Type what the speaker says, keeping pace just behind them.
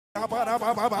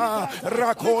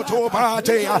Rakoto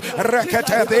Batea,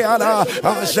 Rekatebiana,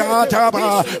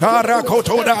 Ajataba,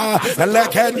 Rakotoda,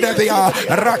 Lekendevia,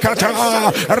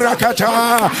 Rakata,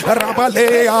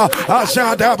 Rabalea,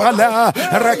 Ajadabala,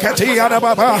 Rekatiana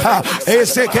Baba,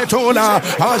 Eseketola,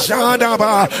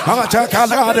 Ajadaba,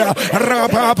 Atakalada,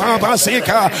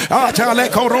 Rababasika,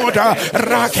 Atalekoroda,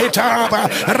 Rakitaba,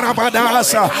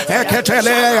 Rabadasa,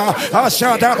 Eketelea,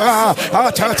 Ajadaba,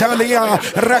 Atatalia,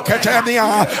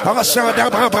 Rekatemia.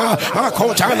 Asadababa,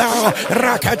 Akotala,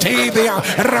 Rakatibia,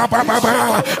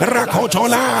 Rabababa,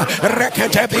 Rakotola,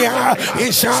 Rakatibia,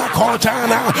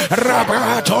 Isakotala,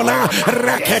 Rabatola,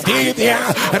 Rakatibia,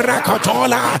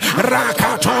 Rakotola,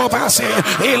 Rakatobasi,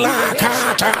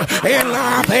 Ilakata,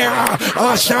 Ilapia,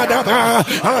 Asadaba,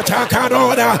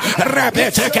 Atakaroda,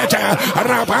 Rabiteketa,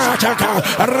 Rabataka,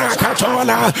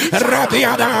 Rakatola,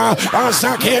 Rabiada,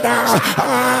 Asakida,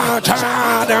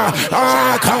 Atada,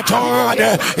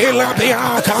 Akatoda,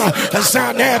 Ilabiaka,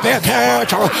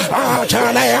 Zanebekato,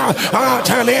 Atalia,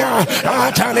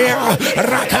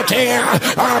 Rakatia,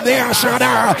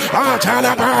 Abiasada,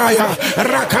 Atalabaya,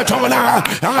 Rakatola,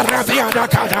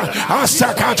 Arabiadakata,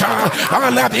 Asakata,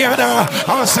 Alabiada,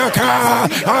 Asaka,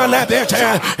 Alabete,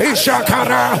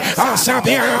 Ishakara,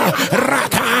 Asabia,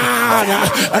 Rakana,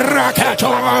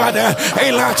 Rakatoda,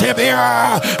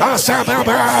 Elatibia,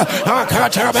 Asababa,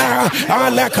 Akataba,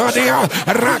 Alakodia,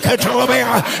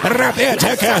 Rakatobia,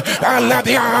 Rabeteke,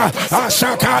 Alabia,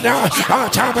 Asakada,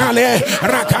 Atabale,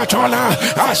 Rakatola,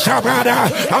 Asabada,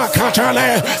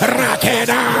 Akatale,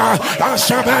 Rakeda,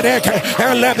 Asabadeke,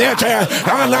 Alabete,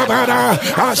 Alabada,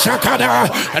 Asakada,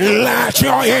 let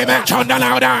your image on the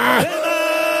louder.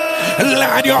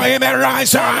 Let your image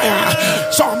rise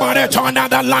higher. Somebody turn on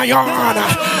the lion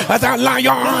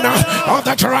of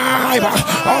the tribe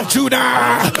of Judah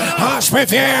has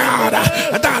prevailed.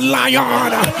 The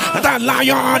lion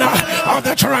of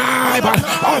the tribe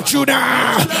of Judah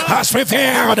has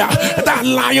prevailed. The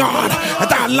lion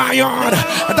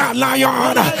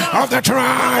of the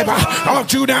tribe of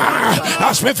Judah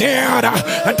has prevailed.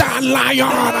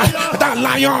 The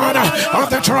lion of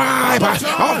the tribe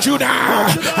of Judah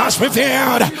has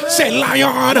prevailed. Say,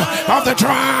 lion of the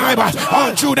tribe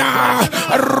of Judah,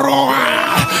 roar,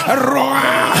 roar,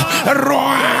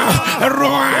 roar,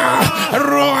 roar,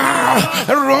 roar,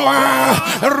 roar,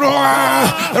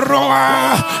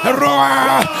 roar,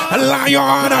 roar,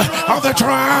 lion of the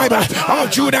tribe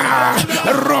of Judah,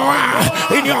 roar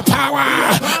in your power,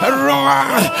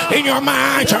 roar in your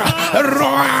might,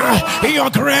 roar in your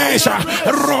grace,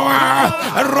 roar,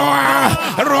 roar,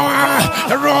 roar,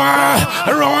 roar,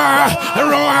 roar,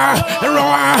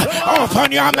 roar,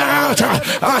 open your mouth,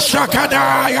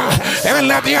 Ashakadaya,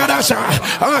 Elabiadasa,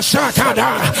 Ashakada,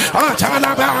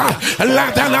 Atalaba,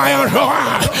 let the lion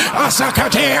roar,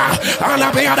 Asakatia,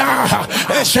 Alabiada,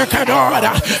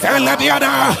 Eshakadoda,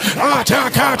 Elabiada,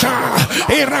 Atakata,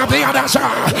 Irabiadasa,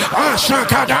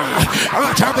 Ashakada,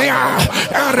 Atabia,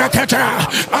 Arakata,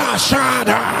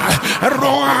 Ashada,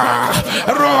 roar,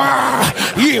 roar,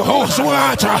 Yehoshua,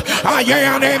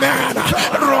 Amen,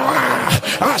 roar,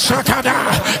 Ashakada,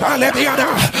 Alebiada,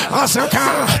 Asaka,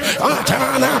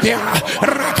 Atalabia,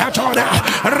 Rakatona,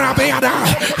 Rabiada.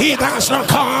 He does not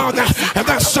call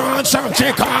the sons of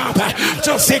Jacob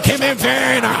to seek him in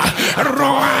vain.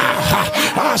 Roar,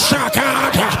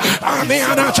 Ashakada,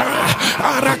 Amianata,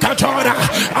 Arakatona,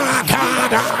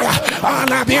 Akada,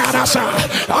 Alabiadasa,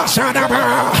 Asadaba,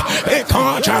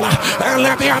 Ekotala,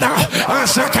 Alabiada,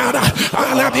 Asakada,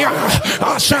 Alabia,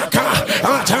 Asaka,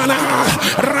 Atala,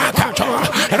 Rakato,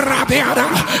 Rabiada,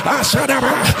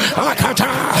 Asadaba, Akata,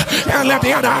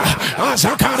 Alabiada,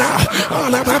 Asakada,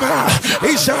 Alababa,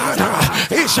 Isada,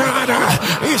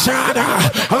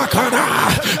 Akada,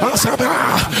 Asaba,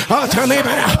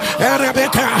 Ataliba,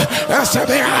 Arabica,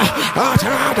 Asabia,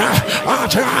 Atada,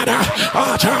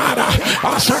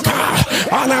 Asaka,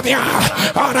 Alabia,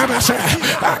 Arabase,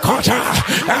 Akota,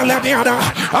 Alabiada,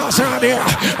 Asadia,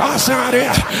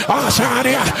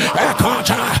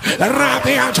 Akota,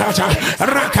 Rabiata,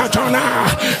 Rakatola,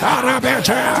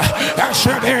 Arabeta,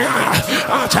 Asabia,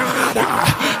 Atada,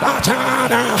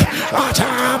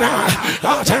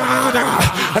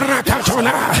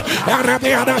 Rakatola,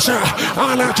 Arabiadasa,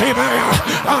 Alatibaya,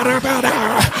 Arabada,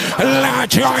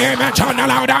 let your image on the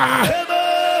louder.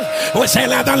 We say,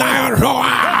 let the lion roar.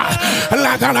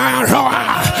 Let the lion roar.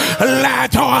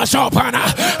 Let doors open.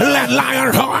 Let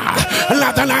lion roar.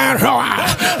 Let the lion roar.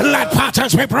 Let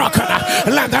patterns be broken.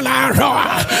 Let the lion roar.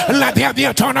 Let there be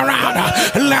a turnaround.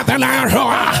 Let the lion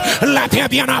roar. Let there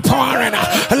be an outpouring.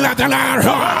 Let the lion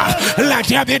roar. Let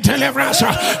there be deliverance.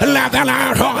 Let the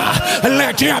lion roar.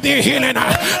 Let there be healing.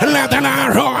 Let the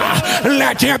lion roar.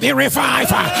 Let there be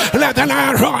revival. Let the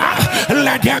lion roar.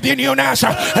 Let there be newness.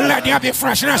 Let there be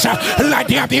freshness. Let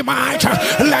there be might.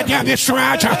 Let there be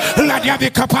strength. Let there be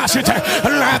capacity.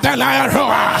 Let the lion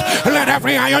roar. Let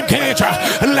every iron cage.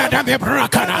 Let them be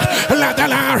broken. Let the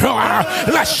lion roar.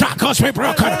 Let shackles be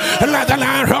broken. Let the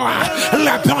lion roar.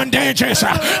 Let bondages.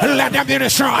 Let them be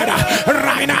destroyed.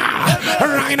 Right now.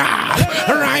 Right now.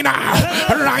 Right now.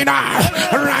 Right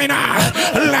now. Right now.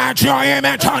 Let your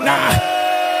image thunder.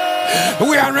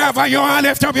 Wherever you are,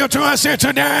 lift up your two and say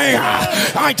today,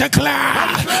 I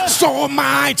declare so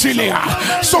mightily,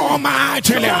 so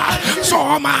mightily,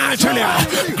 so mightily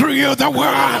grew the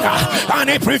word and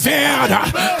it prevailed.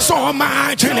 So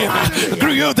mightily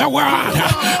grew the word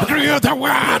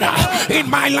in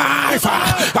my life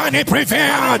and it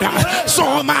prevailed.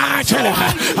 So mightily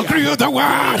grew the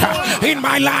word in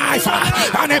my life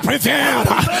and it prevailed.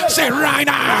 Say right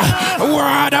now,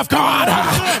 word of God,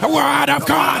 word of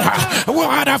God.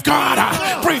 Word of God,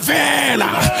 prevail,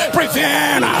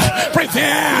 prevail,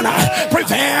 prevail,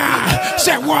 prevail.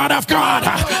 Say word of God,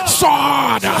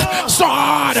 sword,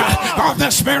 sword of the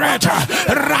Spirit,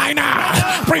 right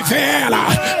now, prevail,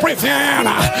 prevail,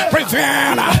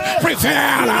 prevail,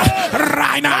 prevail,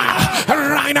 right now,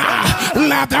 right now.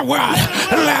 Let the word,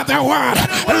 let the word,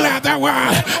 let the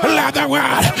word, let the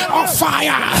word of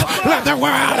fire, let the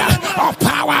word of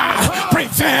power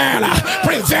prevail,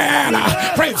 prevail,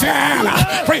 prevail.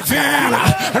 Prevail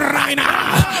right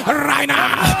now, right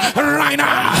now, right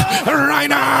now, right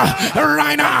now,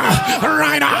 right now,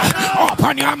 right now.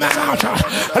 Open your mouth.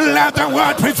 Let the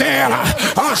word prevail.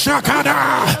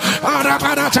 Ashakada,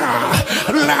 Arabanata.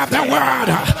 Let the word,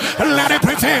 let it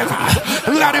prevail.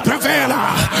 Let it prevail.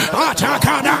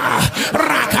 Atakada,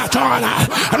 Rakatola,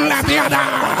 Labiada,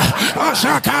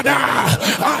 Ashakada,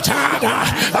 Atada,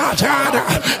 Atada,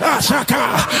 Ashaka,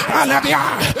 Alabia,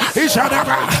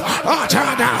 Ishadaba.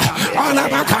 Atada,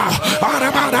 Alabaka,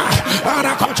 Arabada,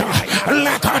 Arakoto,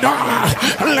 Lekador,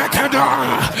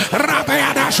 Lekador,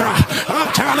 Rabeadasha,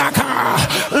 Atalaka,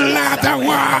 let the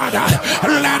word,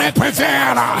 let it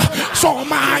prevail. So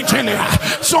mightily,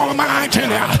 so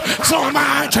mightily, so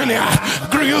mightily,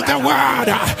 grew the word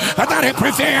that it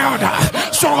prevailed.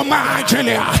 So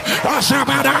mightily,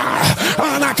 Asabada,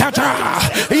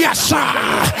 Alakata, yes sir,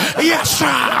 yes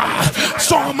sir,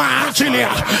 so mightily,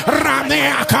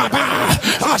 Rameaka.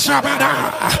 Asabada,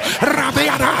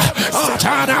 Rabiada,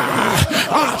 Atada,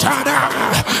 Atada,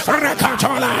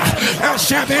 Rekatola,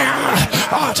 Asabia,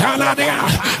 Ataladia,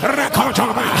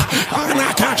 Rekotoba,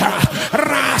 Anakata,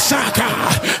 Rasaka,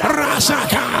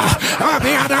 Rasaka,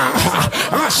 Abiada,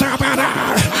 Asabada,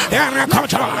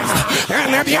 Erekoto,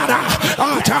 Elebiada,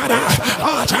 Atada,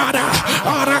 Atada,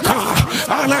 Araka,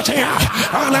 Alatia,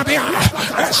 Alabia,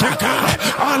 Asaka,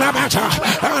 Alabata,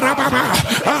 Arababa,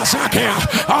 Asakia.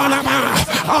 Alama,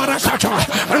 Arakato,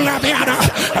 Labiana,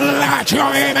 let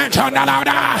your image on the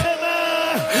louder.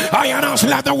 I announce,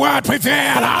 let the word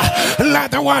prevail.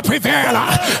 Let the word prevail.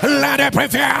 Let it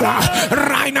prevail.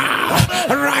 Right now.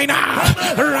 Right now.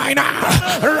 Right now.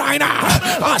 Right now.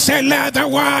 I say, let the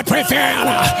word prevail.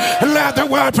 Let the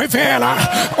word prevail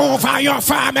over your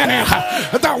family.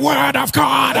 The word of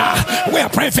God will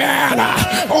prevail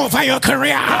over your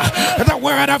career. The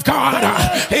word of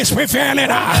God is prevailing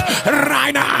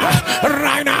right now.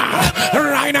 Right now.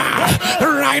 Right now.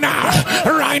 Right now.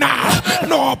 Right now.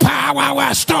 No power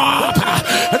will stop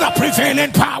the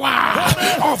prevailing power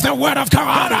of the word of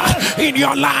God in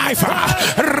your life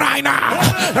right now,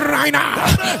 right now,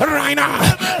 right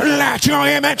now. Let your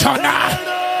image on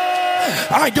that.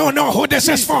 I don't know who this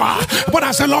is for, but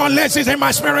as the Lord lays it in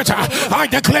my spirit, I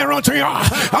declare unto you,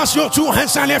 as your two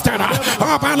hands are lifted,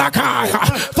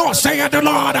 thus saith the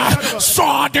Lord,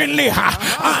 suddenly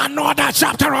another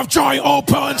chapter of joy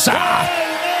opens.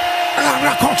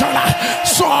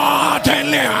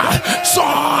 Suddenly,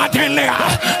 suddenly,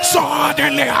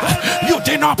 suddenly, you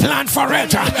did not plan for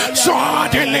it.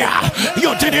 Suddenly,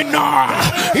 you didn't know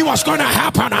it was going to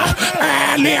happen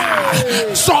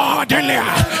earlier. Suddenly,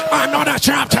 another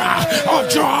chapter of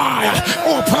joy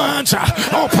opens,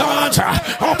 opens,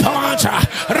 opens.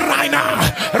 Right now,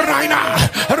 right now,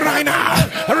 right now,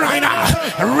 right now.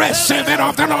 Receive it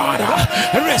of the Lord.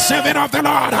 Receive it of the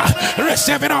Lord.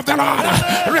 Receive it of the Lord.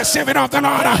 Receive it of the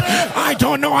Lord. I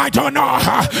don't know,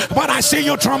 but I see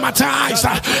you traumatized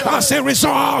as a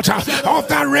result of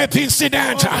that rape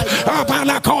incident.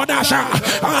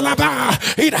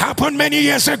 It happened many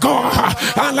years ago.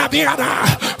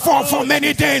 For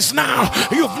many days now,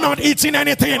 you've not eaten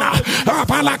anything.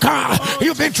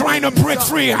 You've been trying to break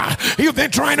free. You've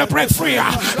been trying to break free.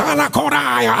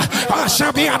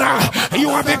 You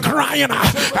have been crying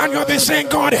and you've been saying,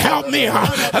 God help me.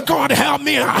 God help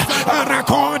me.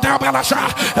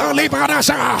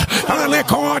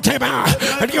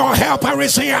 Your helper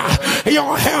is here.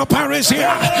 Your helper is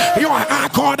here. You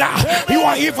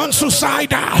are even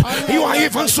suicidal. You are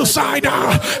even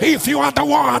suicidal. If you are the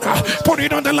one, put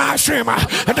it on the live stream.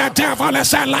 The devil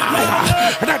is a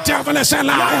liar. The devil is a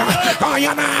liar. I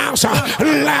announce,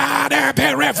 let it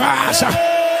be reversed.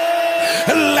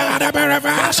 Let it be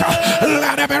reversed.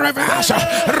 Let it be reversed.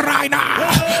 Right now.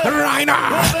 Right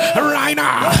now. Right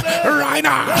now. Right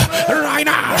now. Right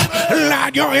now.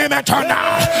 Let your image turn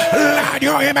now. Let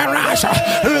your image rise.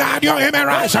 Let your image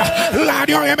rise. Let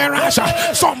your image rise.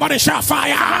 Somebody shall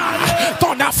fire.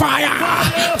 Thunder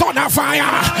fire. Thunder fire.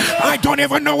 I don't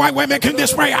even know why we're making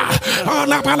this prayer.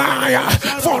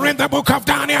 For in the book of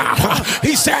Daniel,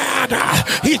 he said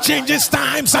he changes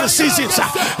times and seasons.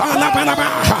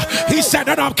 He set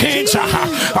it up kings.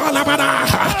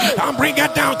 I'm bringing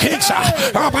down kings.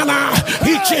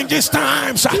 He changes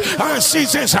times and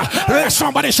seasons. Let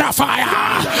somebody shout fire.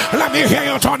 Let me hear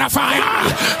you turn the fire.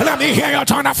 Let me hear you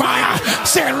turn the fire.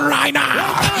 Say right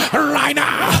now. Right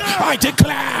now. I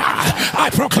declare. I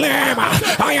proclaim.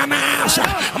 I announce.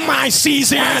 My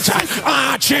seasons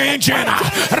are changing.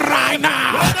 Right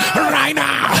now. Right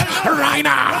now. Right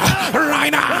now.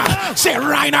 Right now. Say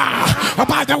right now.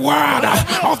 By the word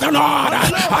of the Lord,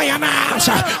 I announce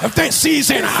this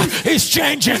season is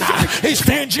changing. It's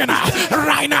changing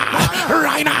right now.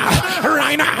 Right now.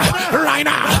 Right now. Right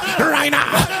now. Right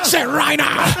now. Say right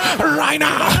now. Right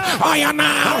now. I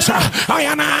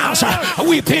announce.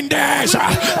 Weeping days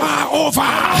are over.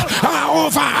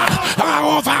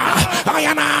 I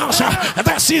announce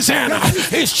the season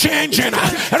is changing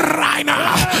right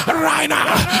now. Right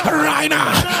now. Right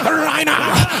now. Right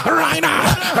now. Right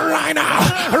now. Right now.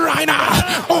 Right now.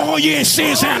 Oh ye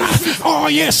season. Oh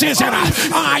ye season.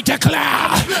 I declare.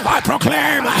 I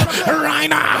proclaim right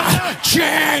now.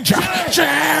 Change.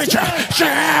 Change.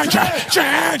 Change.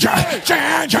 Change.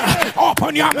 Change.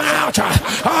 Open your mouth.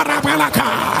 Arabalaka.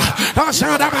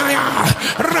 Asadabaya.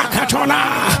 Rakatola.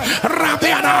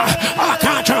 Rabiana.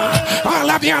 Akato.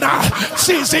 Alabiana.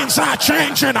 Seasons are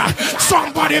changing.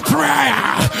 Somebody pray.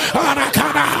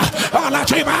 Arakana.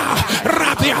 Alajiba.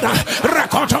 Rabiana.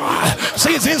 Rakoto.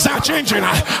 Seasons are changing.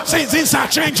 Seasons are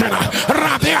changing.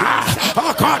 Rabia.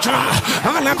 Akato.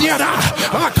 Alabiana.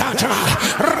 Akato.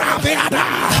 Rabiana.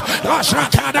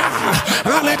 Ashakada.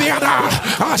 Alabiana.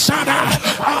 Asada.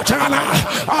 Atala.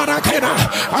 Arakina.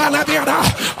 Alabiana.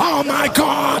 Oh my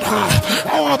God.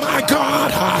 Oh my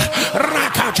God.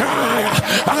 Rakataya.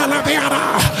 Alabiana.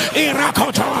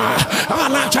 Irakoto.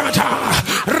 Alajata.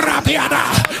 Rabiana.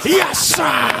 Yes,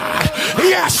 sir.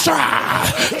 Yes, sir.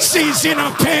 Season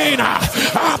of pain.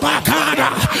 Abakana.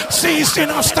 Season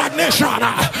of stagnation.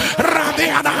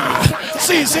 Rabiana.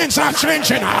 Seasons are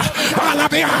changing.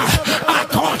 Alabia.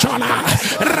 Akotola.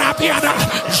 Rabiana.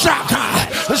 Jaka.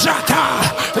 Jaka.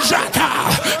 Jaka.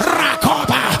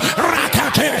 Rakoba.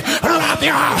 Rakate.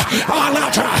 Labia.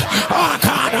 Alata.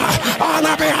 Akana.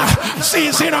 Alabia.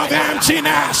 Season of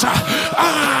emptiness.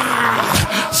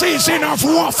 Season of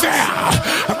warfare.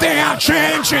 They are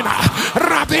changing.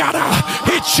 Rabiana.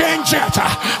 He changed it.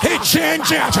 He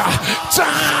changed it.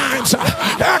 Times.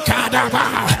 Akadaba.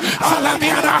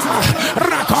 Alabiana.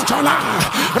 Rakotola.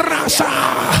 Rasa.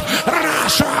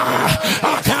 Rasha.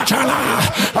 Akatala.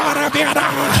 Arabiana.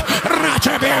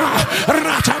 Ratabia.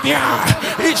 Ratabia.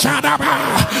 Ichadaba.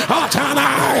 Atala.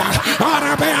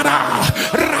 Arabiana.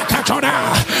 Rakatona.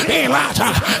 Ilata.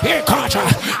 Ikota.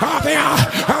 Abia.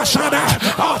 Asada.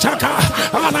 Otaka.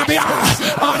 Alabia.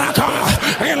 Araka.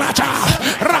 Ilata.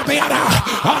 Rabiana.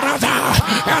 Arada.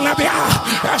 Alabia.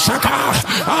 Asaka.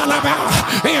 Alaba.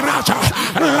 Irata.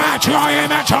 Let your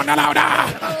image on the louder.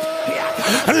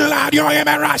 Let your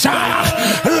image rise.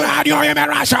 Let your image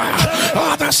rise.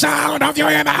 Oh, the sound of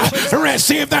your image.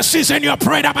 Receive the season you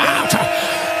prayed about.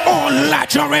 Oh,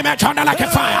 let your amen thunder like a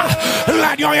fire.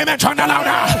 Let your amen thunder louder.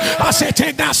 I say,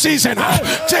 take that season.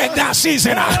 Take that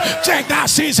season. Take that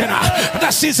season.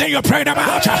 The season you prayed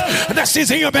about. The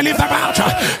season you believed about.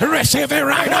 Receive it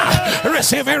right now.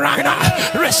 Receive it right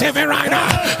now. Receive it right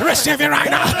now. Receive it right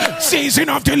now. Season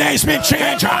of delay has been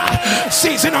changed.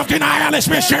 Season of denial has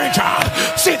been changed.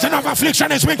 Season of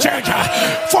affliction has been changed.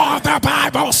 For the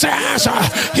Bible says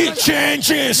he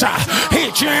changes.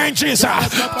 He changes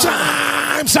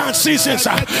times and seasons.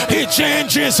 He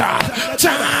changes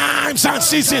times and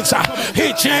seasons.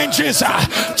 He changes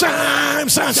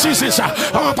times and seasons.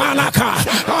 Oh, Balaka,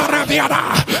 oh,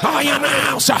 Rabiada, I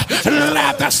announce,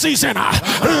 let the season, oh,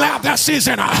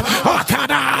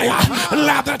 Kadaya,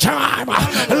 let the time,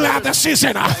 let the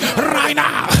season, right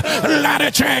now, let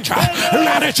it change,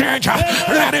 let it change,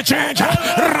 let it change,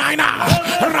 right now,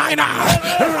 right now,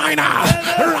 right now,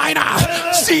 right now.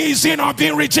 Season of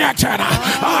being rejected,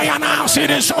 I announce it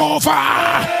is over.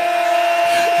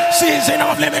 Season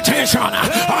of limitation,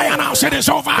 I announce it is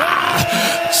over.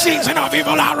 Season of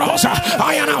evil arrows,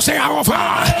 I announce they are over.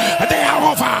 They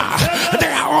are over. They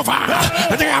are over.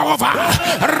 They are over.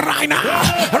 Right now,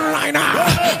 right now,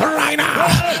 right now,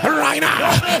 right now,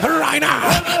 right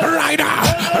now, right now,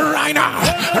 right now,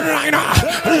 right now.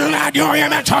 Let your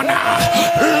amen thunder.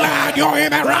 Let your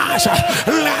amen rise.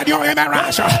 Let your amen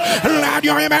rise. Let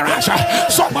your amen rise.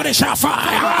 Somebody shall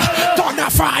fire. Thunder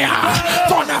fire.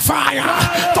 Thunder fire.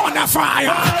 Thunder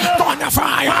fire, thunder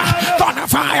fire, thunder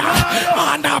fire.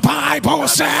 And the Bible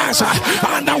says,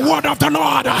 and the word of the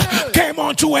Lord came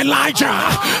unto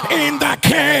Elijah in the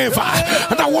cave.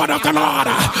 The word of the Lord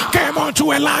came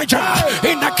unto Elijah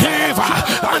in the cave.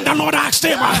 And the Lord asked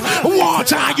him,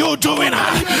 what are you doing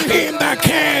in the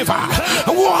cave?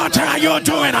 What are you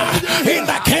doing in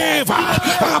the cave?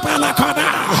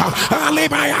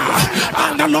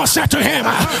 And the Lord said to him,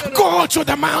 go to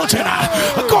the mountain.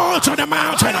 Go to the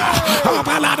mountain. The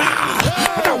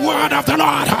word of the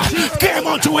Lord came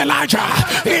unto Elijah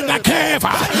in the cave.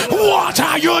 What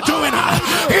are you doing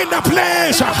in the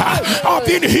place of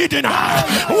being hidden?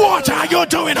 What are you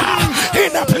doing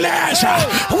in the place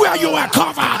where you are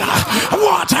covered?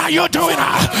 What are you doing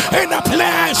in the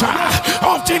place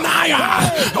of denial?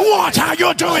 What are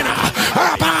you doing?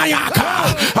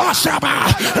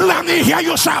 Let me hear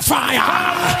you say fire,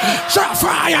 say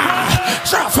fire,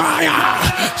 say fire,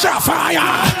 say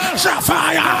fire, say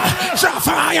fire, say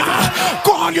fire.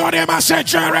 Call your name and say,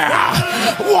 Jerry,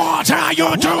 what are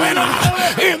you doing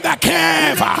in the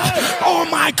cave? Oh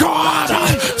my God,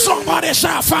 somebody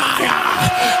say fire,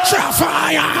 say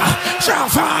fire, say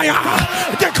fire.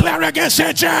 Declare against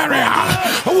it, Jerry,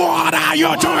 what are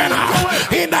you doing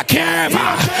in the cave?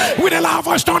 With a loud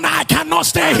voice, don't I cannot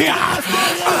stay here.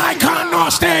 I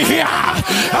cannot stay here.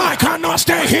 I cannot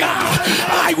stay here.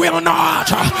 I will not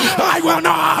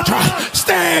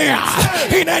stay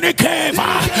in any cave.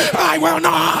 I will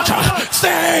not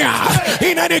stay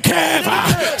in any cave.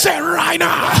 Say right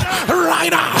now,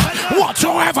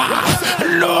 whatsoever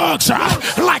looks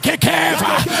like a cave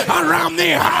around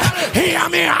me, hear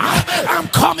me. I'm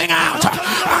coming out.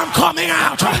 I'm coming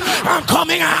out. I'm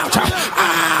coming out.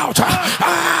 Out.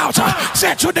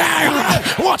 Say today,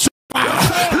 whatsoever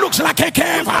looks like a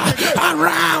cave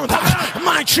around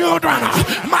my children,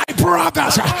 my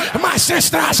brothers, my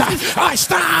sisters, I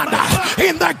stand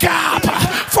in the gap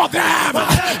for them.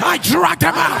 I drag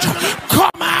them out.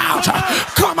 Come out,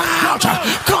 come out,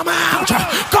 come out,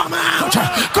 come out,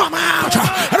 come out,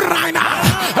 right now,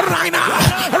 right now,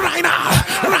 right now,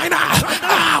 right now,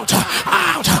 out, out,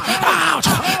 out,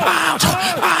 out, out,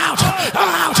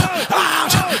 out,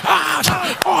 out, out.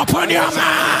 Open your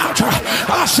mouth.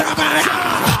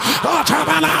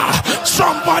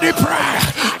 Somebody pray.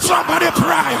 Somebody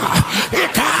pray. He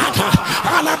can't.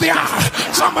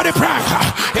 Somebody pray.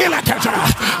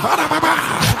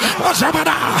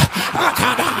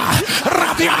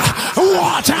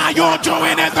 What are you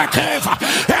doing in the cave?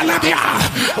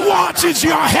 What is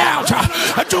your health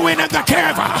doing in the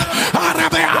cave?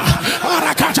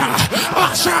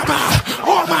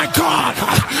 Oh my God.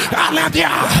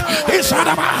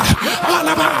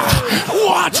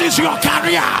 What is your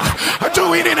career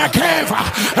doing in a cave?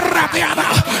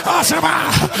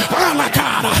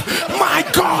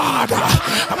 My God,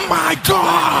 my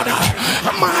God,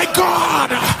 my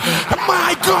God,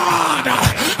 my God.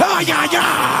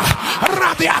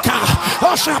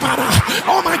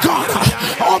 Oh my God,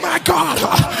 oh my God.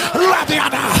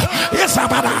 Rabiada,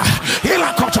 Isabada,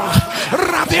 Ilakoto,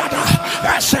 Rabiada,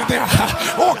 Esebia,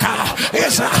 Oka,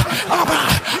 Isa, Aba,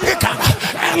 Ika,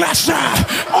 Elasa.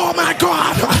 Oh my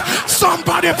God,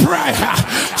 somebody pray,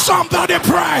 somebody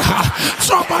pray,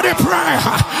 somebody pray.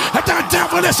 The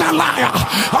devil devil is a liar.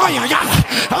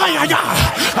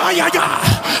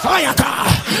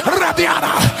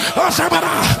 Rabiada,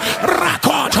 Osabada,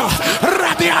 Rakota,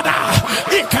 Rabiada,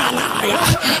 Ikalaya,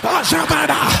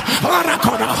 Osabada,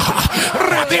 Rakona,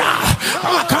 Rabia,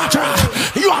 Akata.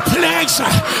 Your place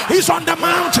is on the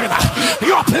mountain.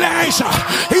 Your place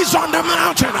is on the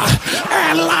mountain.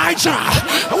 Elijah,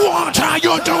 what are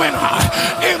you doing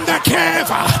in the cave?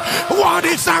 What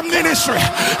is the ministry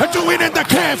doing in the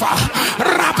cave?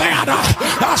 Rabiada,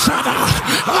 Asada,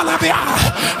 Alabia,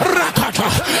 Rakata,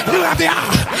 Labia,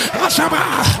 Asaba,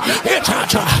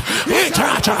 Itacha,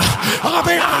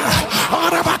 Alabia,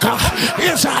 Arabaka,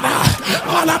 Isada,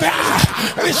 Alabia,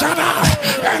 Isada,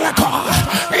 Elako,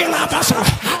 Ilabasa,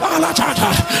 Alatata,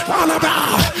 Alaba,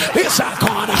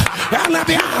 Isakona,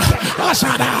 Alabia,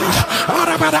 Asada,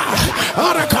 Arabada,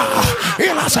 Araka,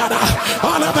 Ilasada,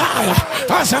 Alabaya,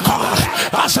 Asaka,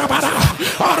 Asabada,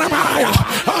 Arabaya,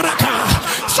 Araka.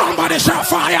 Somebody shout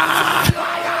fire!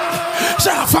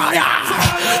 Shout fire!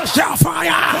 Shout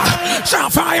fire!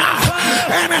 Shout fire!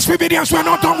 Nsppd, we are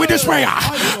not done with this prayer.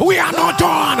 We are not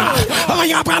done.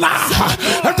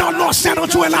 The Lord said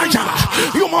unto Elijah,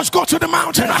 you must go to the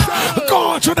mountain.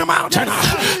 Go to the mountain.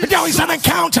 There is an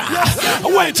encounter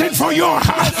waiting for you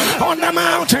on the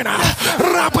mountain.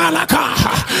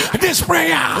 This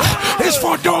prayer is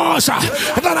for those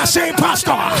that are saying,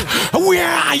 Pastor, where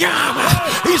I am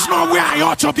is not where I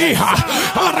ought to be.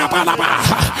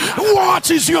 What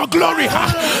is your glory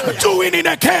doing in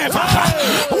a cave?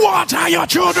 What are your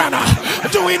children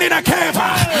doing in a cave?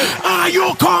 Are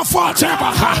you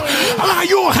comfortable? Are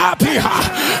you happy?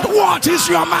 What is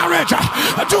your marriage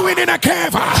doing in a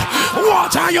cave?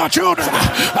 What are your children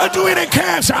doing in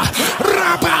caves?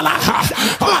 Rabala,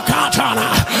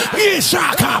 Akatana,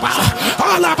 Isakaba,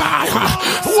 Alabaya.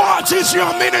 What is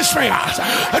your ministry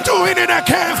doing in a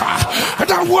cave?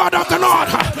 The word of the Lord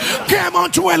came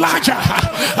unto Elijah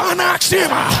and asked him,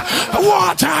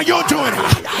 what are you doing?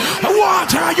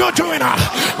 What are you doing?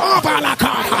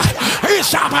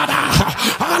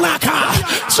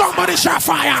 Somebody shout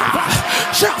fire!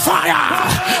 Shout fire!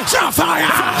 Shout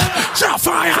fire! Shout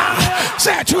fire!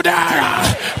 Say today,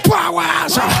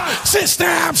 powers,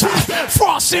 systems,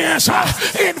 forces,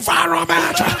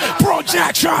 environment,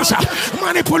 projections,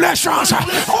 manipulations,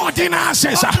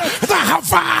 ordinances that have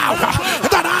vowed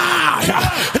that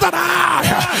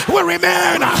I will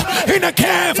remain in the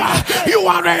cave. You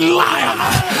are a liar.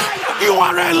 You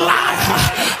are a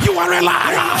liar. You are a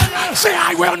liar. Say,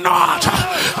 I will not.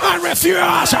 I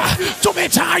refuse to be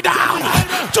tied down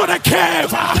to the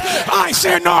cave. I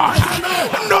say no.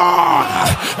 No.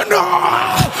 No.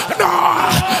 No.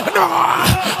 No.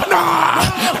 No.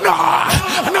 No.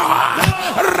 No.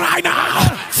 Right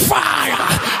now. Fire.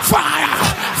 Fire.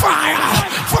 Fire.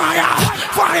 Fire.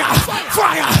 Fire.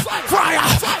 Fire. Fire.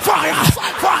 Fire.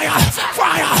 Fire. Fire.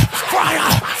 Fire.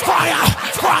 Fire.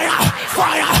 Fire.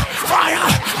 Fire. Fire.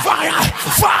 Fire.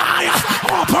 Fire.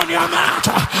 Open your mouth.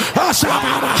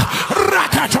 Asabara.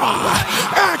 Rakata.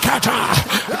 Ekata.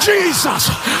 Jesus.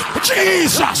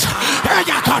 Jesus.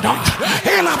 Eyakado.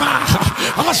 Elaba.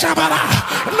 Asabara.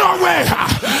 No way.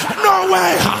 No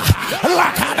way.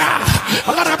 Lakada.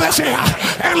 Larabesia.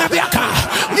 Elebiaka.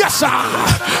 Yes, sir.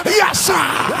 Yes, sir.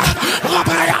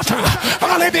 Labayata.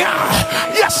 Olivia.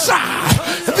 Yes, sir.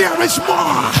 There is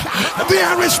more.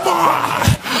 There is more.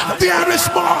 There is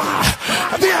more.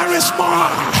 There is more.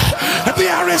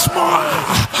 There is more.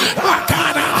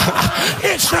 Akada.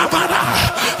 Ishabada.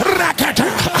 Rakata.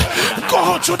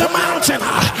 Go to the mountain.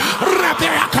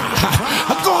 Rebecca.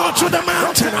 Go to the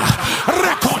mountain.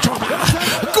 Rekotoba.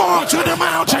 Go to the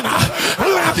mountain.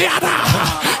 Labiada.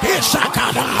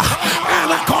 Isakada.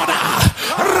 Elakoda.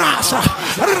 Rasa.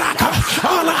 Raka.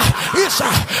 Ola. Isa.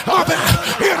 Obe.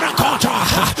 Irakota.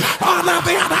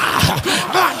 Olabiada.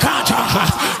 Akata.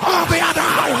 Obiada.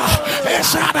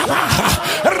 Isadaba.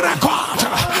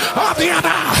 Rakota.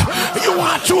 Obiada. You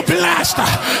are too blessed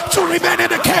to remain in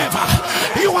the cave.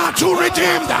 You are too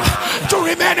redeemed to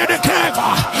remain in the cave.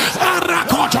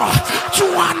 Rakota.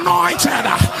 Too anointed.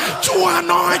 Too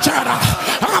anointed.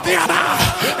 Obiada.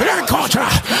 Rakota.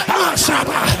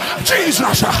 Asaba.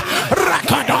 Jesus.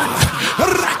 Rakada.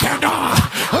 Rakada.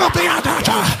 Obiada.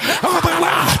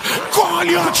 Obala. Call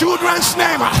your children's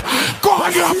name.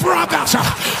 Call your brothers.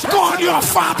 Call your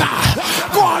father.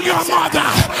 Call your mother.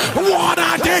 What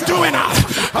are they doing?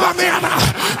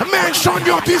 Mention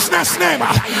your business name.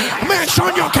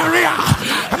 Mention your career.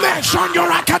 Mention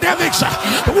your academics.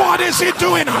 What is he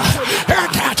doing?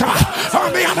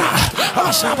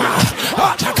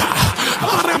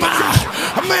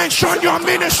 Mention your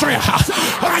ministry.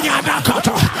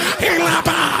 Ayadakato.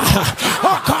 Ilaba.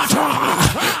 Okato.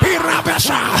 Irabe.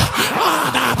 Asha,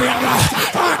 Adabia,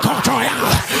 Akotoya,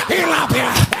 Ilabia,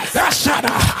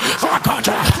 Asada,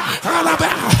 Akota,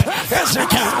 Alabama,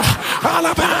 Ezekiel,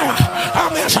 Alabama,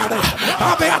 Amishada,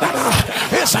 Abiadana,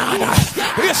 Isada,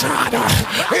 Isada,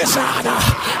 Isada,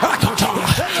 Akota,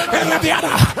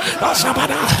 Elabiana,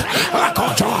 Asabana,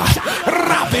 Akota,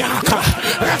 Rabiaka,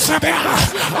 Esabia,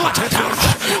 Atata,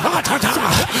 Atata,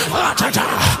 Atata,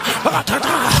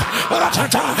 Atata,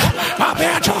 Atata,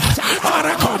 Abiata,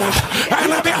 Arakona,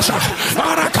 Alabiasa,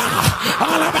 Araka,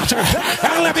 Alabata,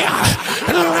 Alabia,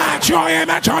 let your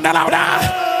image on the louder.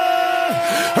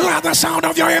 Let the sound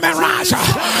of your amen rise.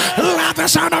 Let the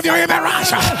sound of your amen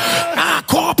rise.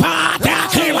 Akopa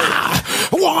Dakila.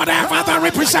 Whatever that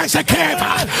represents a cave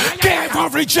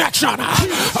of rejection.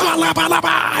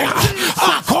 Alabalabaya.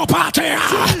 Akopatia.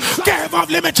 Cave of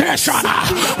limitation.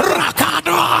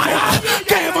 Rakadoya.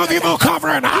 Cave of evil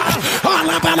covering.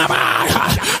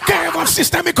 Alabalabaya. Cave of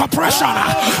systemic oppression.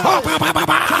 Okoba.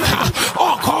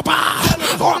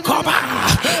 Okoba.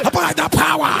 By the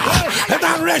power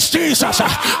that raised Jesus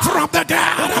from the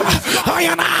dead, I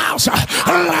announce,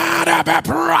 let it be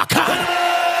broken.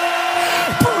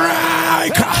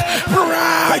 Break,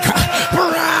 break,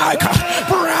 break,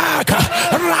 break,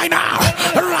 right now,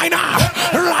 right now,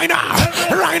 right now,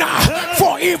 right now.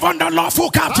 For even the lawful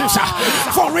captives,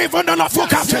 for even the lawful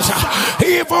captives,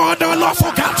 even the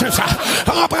lawful captives,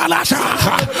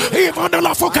 even the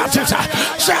lawful captives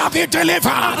shall be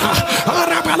delivered.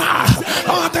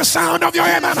 On the sound of your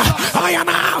amen, I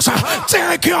announce,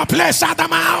 take your place at the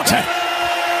mountain.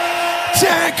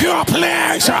 Take your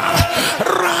place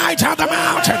right at the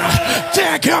mountain.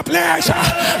 Take your place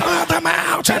at the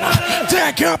mountain.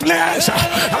 Take your place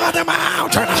at the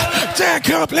mountain. Take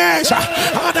your place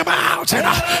at the mountain.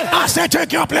 I said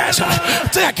take your place.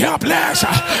 Take your place.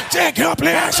 Take your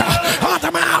place at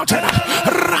the mountain.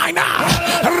 Right now.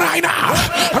 Right now.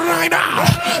 Right now.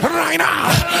 Right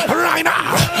now. Right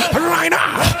now. Right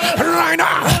now. Right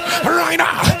now. Right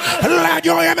now. Let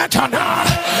your image turn.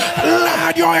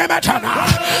 Let your image turn.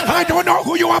 I don't know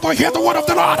who you are, but hear the word of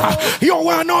the Lord. You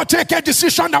will not take a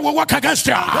decision that will work against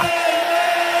you.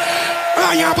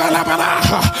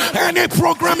 Any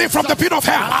programming from the pit of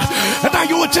hell that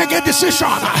you will take a decision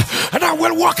that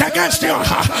will work against you.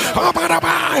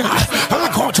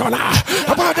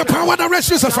 About the power that raised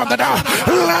Jesus from the dead,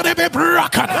 let it be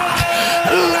broken.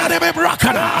 Let it be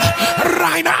broken.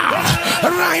 Right now.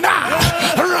 Right now.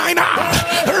 Right now.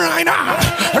 Right now.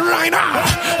 Right now.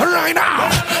 Right now.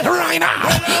 Right now.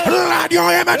 Let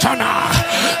your image on.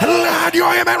 Let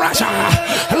your image rise.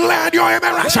 Let your image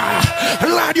rise.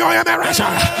 Let your image rise.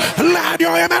 Let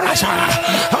your image rise.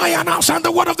 I announce, and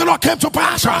the word of the Lord came to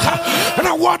pass. And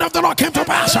the word of the Lord came to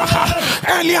pass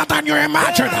earlier than you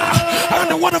imagined. And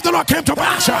the word of the Lord came to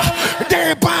pass.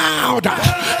 They bowed.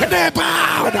 They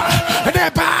bowed. They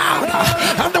bowed.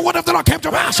 And the word of the Lord came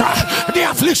to pass. The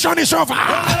affliction is over.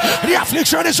 The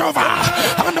affliction is over.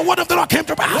 And the word of the Lord came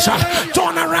to pass.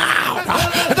 Turn around.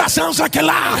 That sounds like a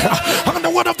lie. And the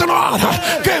word of the Lord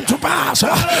came to pass.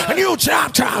 New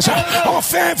chapters of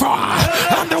favor.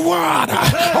 And the word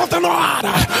of the Lord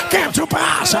came to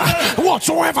pass.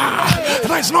 Whatsoever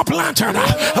that is not planted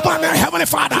by my heavenly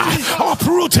Father,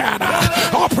 uprooted,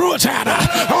 uprooted,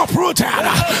 uprooted.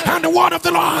 And the word of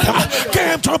the Lord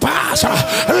came to pass.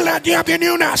 Let there be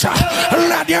newness.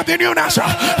 Let there be newness.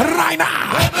 Right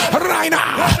now. Right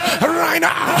now. Right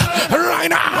now. Right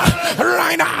now.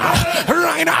 Right now.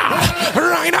 Right now.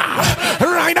 Right now.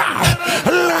 Right now.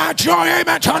 Let your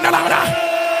image on the louder.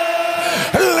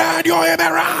 Let your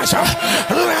amen rise.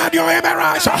 Let your amen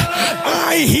rise.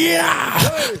 I hear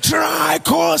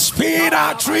Nsppd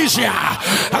Tricia.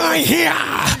 I hear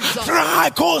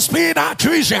Nsppd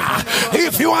Tricia.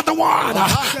 If you are the one,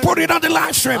 put it on the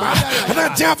live stream.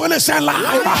 The devil is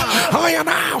alive. I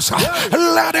announce,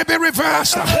 let it be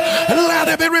reversed. Let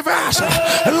it be reversed.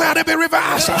 Let it be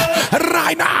reversed.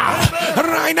 Right now.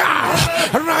 Right now.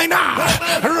 Right now.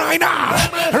 Right now.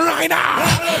 Right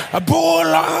now.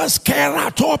 Bolas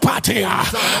keratopatia.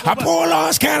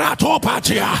 Bolas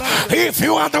keratopatia. If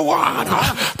you are the one,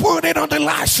 put it on the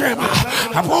live stream.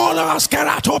 Bolas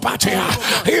keratopatia.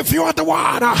 If you are the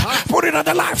one, put it on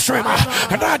the live stream.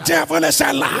 The devil is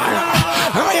a liar.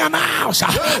 I announce,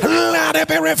 let it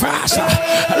be reversed.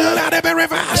 Let it be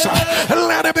reversed.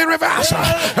 Let it be reversed.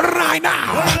 Right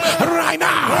now. Right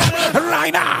now.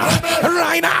 Right now.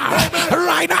 Right now.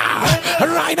 Right now.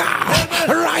 Right now.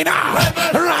 Right now.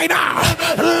 Right now.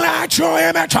 Let Let your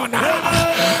image on.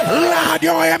 Let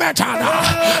your image on.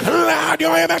 Let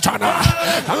your image on.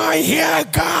 I hear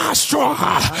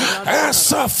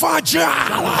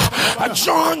gastroesophageal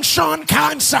junction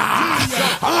cancer.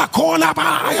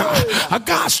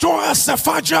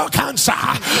 Gastroesophageal cancer.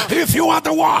 If you are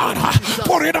the one,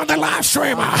 put it on the live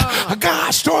stream.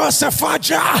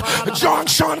 Gastroesophageal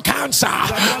junction cancer.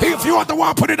 If you are the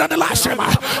one, put it on the live stream.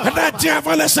 The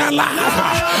devil is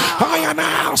alive. I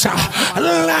announce,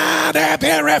 let it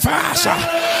be reversed.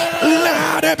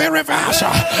 Let it be reversed.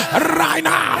 Right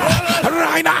now.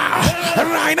 Right now.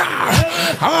 Right now.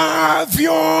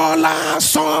 Viola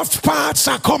soft parts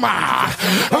akoma.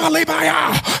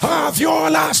 Alibaya.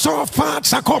 Viola soft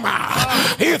parts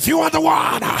akoma. If you are the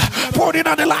one, put it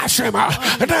on the live stream.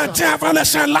 The devil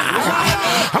is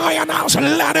alive. I announce,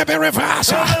 let it be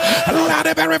reversed. Let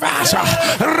it be reversed.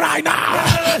 Right now.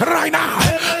 Right now.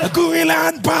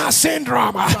 Guillain-Barré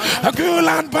syndrome.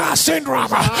 Guillain-Barré syndrome.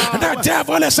 The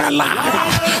devil is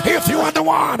alive. If you are the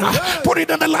one, put it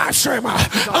on the live stream.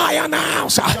 I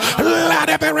announce, let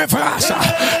it be reversed.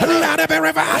 Let it be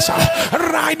reversed.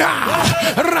 Right now.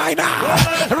 Right now.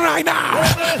 Right now.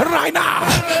 Right now.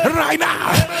 Right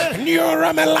now.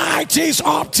 Neuromyelitis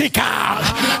optica.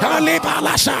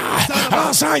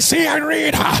 As I see and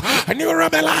read,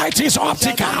 neuromyelitis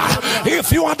optica.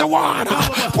 If you are the one,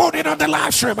 put it on the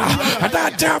live stream.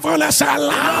 The devil is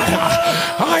alive.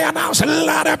 I announce,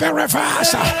 let it be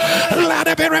reversed. Let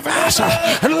it be reversed.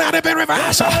 Let it be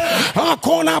reversed.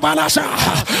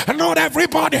 Not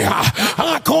everybody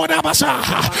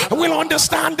will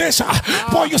understand this.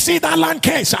 But you see that land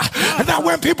case, that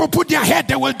when people put their head,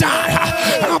 they will die.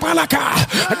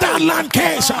 That land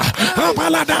case,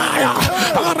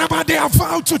 they are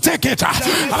vowed to take it.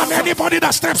 And anybody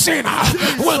that steps in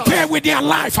will pay with their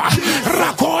life.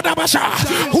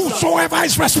 Whosoever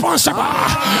is responsible,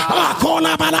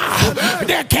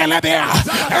 they kill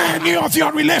any of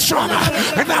your relation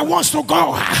that wants to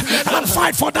go and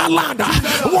fight for that land.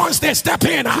 Once they step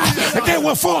in, they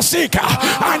will fall sick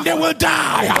and they will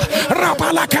die.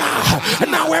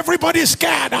 Now everybody is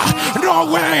scared. No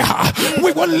way.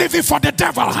 We will live it for the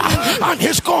devil and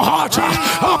his cohort.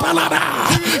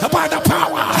 By the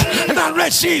power that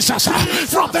raised Jesus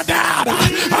from the dead,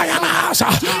 I announce,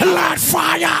 let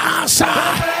fire answer.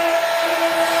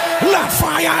 Let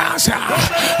fire answer.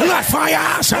 Let fire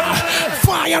answer.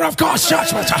 Fire of God's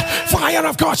judgment. Fire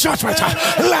of God's judgment.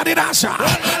 Let it answer.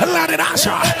 Let it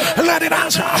answer. Let it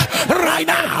answer. Right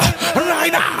now.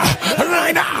 Right now.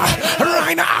 Right now.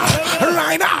 Right now.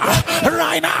 Right now.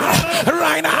 Right now.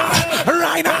 Right now.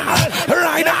 Right now.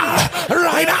 Right now.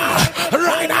 Right now.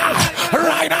 Right now.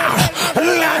 Right now.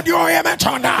 Let your image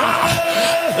on now.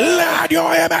 Let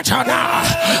your image on now.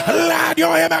 Let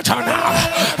your image on now.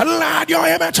 Let your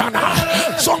image on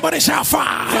now. Somebody shall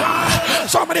fire.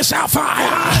 Somebody shall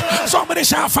fire. Somebody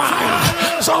shall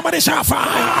fire. Somebody shall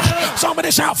fire.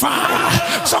 Somebody shall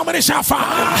fire. Somebody shall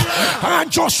fire.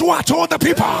 And Joshua told the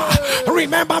people,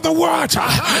 remember the words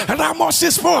that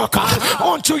Moses spoke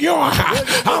unto you.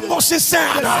 And Moses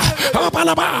said,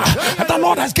 the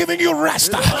Lord has given you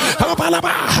rest.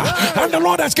 And the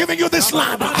Lord has given you this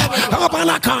land.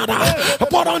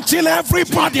 But until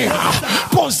everybody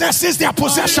possesses their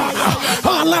possession,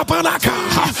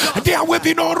 there will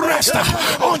be no rest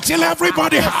until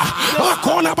everybody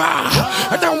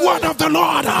the word of the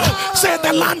Lord say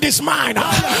the land is mine.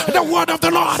 The word of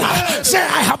the Lord say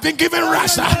I have been given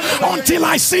rest until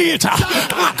I see it.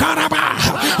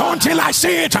 Until I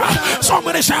see it.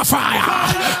 Somebody shall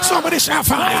fire. Somebody shall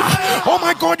fire. Oh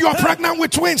my God, you are pregnant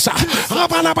with twins. And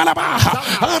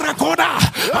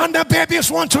the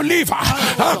babies want to leave.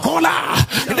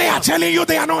 They are telling you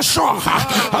they are not sure.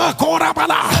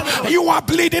 You are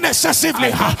bleeding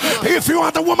excessively. If you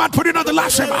are the woman, put it on the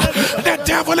last stream. The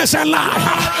devil is a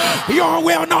lie. You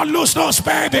will not lose those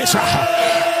babies.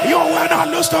 You will not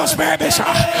lose those babies.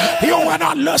 You will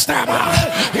not lose them.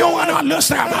 You will not lose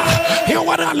them. You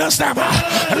will not lose them.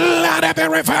 Let it be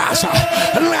reversed.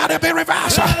 Let it be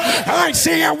reversed. I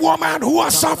see a woman who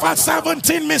has suffered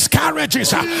 17 miscarriages.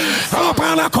 The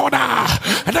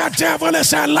devil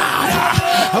is a liar.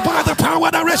 By the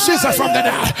power that raised Jesus from the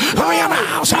dead, I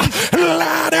announce,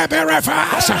 let it be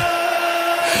reversed.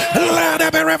 Let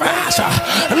it be reversed.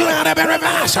 Let it be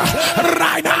reversed.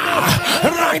 Right now.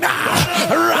 Right now.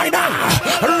 Right now.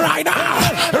 Right now.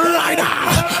 Right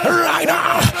now. Right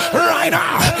now. Right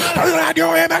now. Let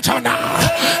your image on now.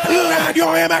 Let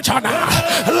your image on now.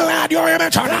 Let your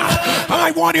image on now.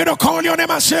 I want you to call your name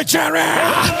and say, Jerry.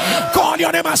 Call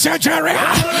your name and say, Jerry.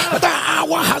 The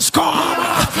hour has come.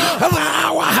 The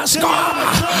hour has come.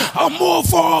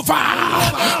 Move over.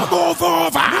 Move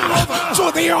over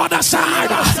to the other side.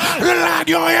 Let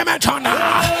your image on.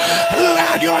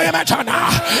 Let your image on.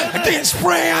 This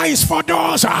prayer is for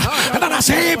those that are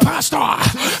saying, Pastor,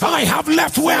 I have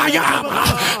left where I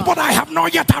am, but I have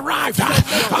not yet arrived.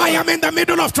 I am in the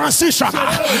middle of transition.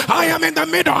 I am in the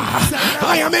middle.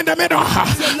 I am in the middle.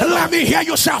 Let me hear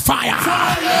you shout fire.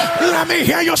 Let me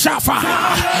hear you shout fire.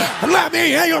 Let me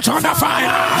hear you turn the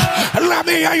fire. Let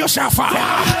me hear you shout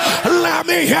fire. Let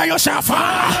me hear you shout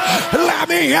fire. Let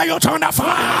me hear you turn the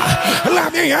fire.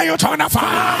 Let me hear you turn the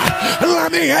fire.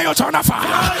 Let me hear you turn the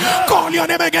fire. Call your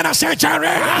name again and say, Jerry,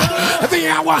 the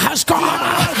hour has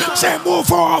come. Say,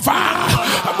 move over.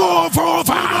 Move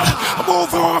over.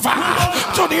 Move over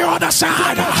to the other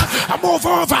side. Move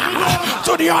over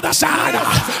to the other side.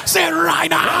 Say, right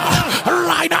now.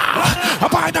 Right now.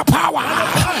 By the power.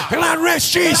 And raise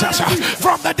Jesus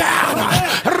from the dead.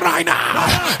 Right now.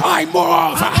 I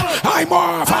move. I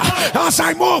move. As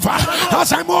I move.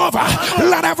 As I move.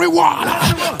 Let every wall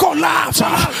collapse.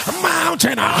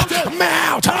 Mountain.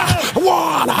 Mount.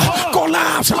 Wall.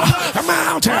 Collapse.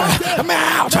 Mountain.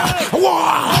 Mount.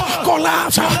 Wall.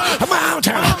 Collapse.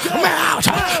 Mountain. Mount.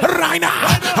 Right now.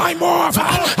 I move.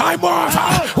 I move.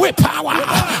 With power.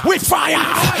 With fire.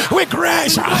 With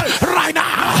grace. Right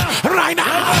now. Right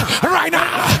now. Right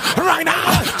now. Right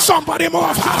now. Somebody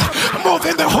move. Move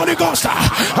in the Holy Ghost.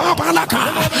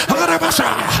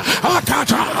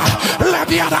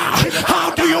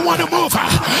 How do you want to move?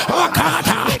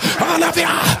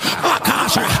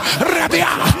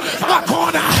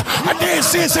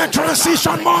 This is a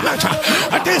transition moment.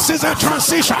 This is a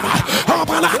transition.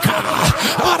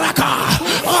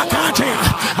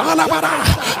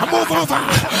 Move over.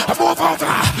 Move over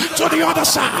to the other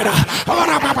side.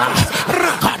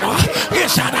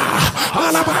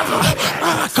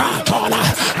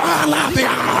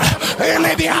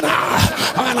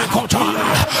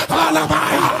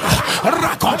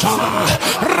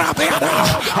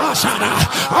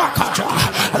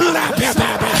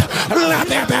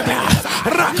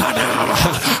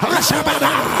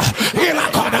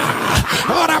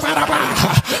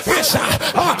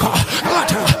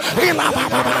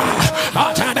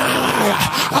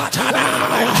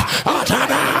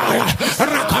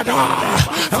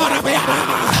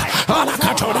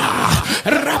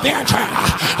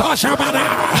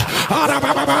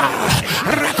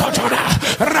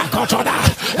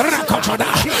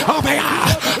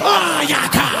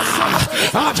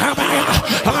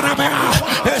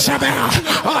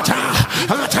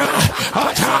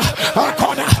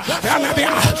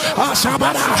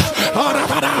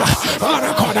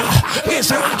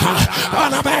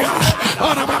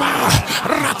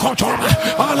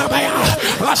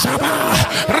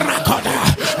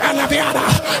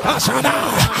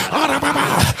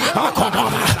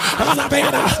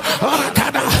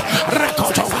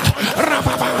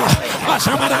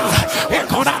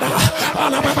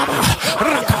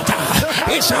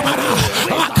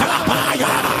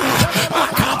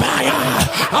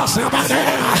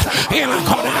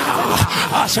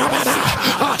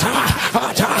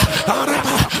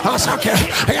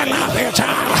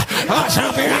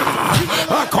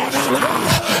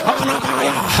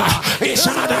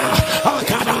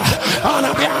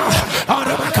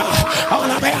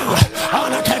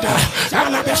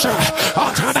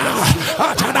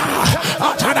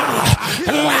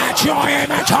 Let your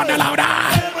image on the louder.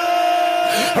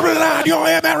 Let your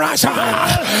image rise.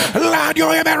 Let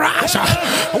your image rise.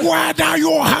 Whether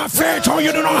you have faith or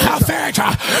you do not have faith,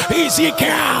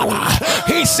 Ezekiel,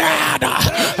 he said,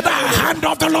 the hand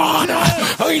of the Lord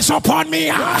is upon me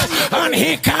and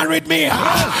he carried me.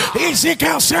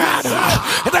 Ezekiel said,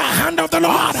 the hand of the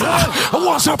Lord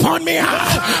was upon me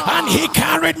and he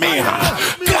carried me.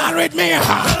 Carried me.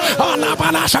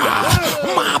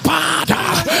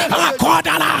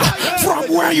 From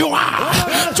where you are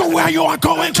to where you are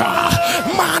going to.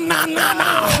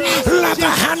 Mananana. Let the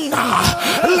hand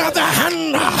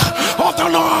of the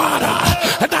Lord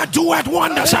that doeth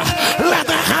wonders. Let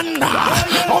the hand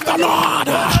of the Lord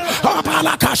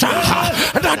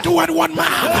that doeth what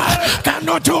man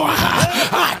cannot do.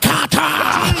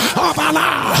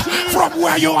 From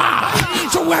where you are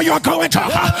to where you're going to.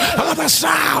 The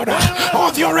sound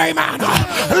of your amen.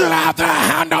 Let the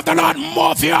hand of the Lord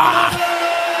move you.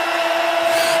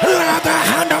 Let the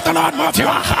hand of the Lord move you.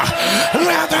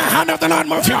 Let the hand of the Lord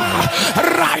move you.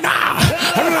 Right now.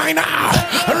 Right now.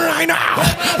 Right now.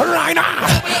 Right now.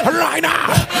 Right now.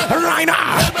 Right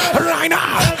now. Right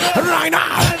now. Right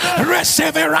now.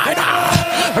 Receive it right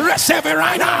now. Receive it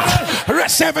right now.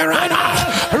 Receive it right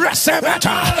now. Receive it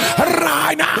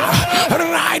right now.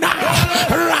 Right now.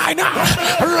 Right now.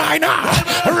 Right right now,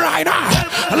 right now.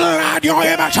 Let your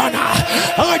image on.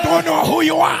 I don't know who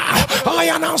you are.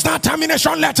 I announce that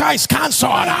termination letter is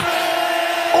cancelled.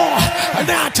 Oh,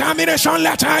 that termination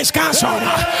letter is cancelled.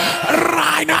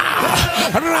 Right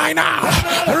now, right now,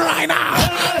 right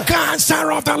now.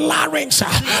 Cancer of the larynx,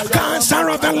 cancer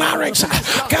of the larynx,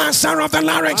 cancer of the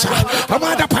larynx.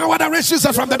 By the power that raises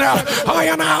from the dead, I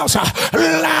announce,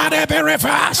 let it be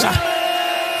reversed.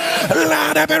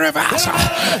 Let it be reversed.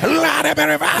 Let it be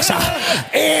reversed.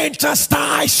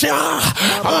 Interstitial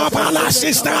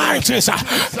cystitis.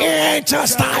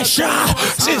 Interstitial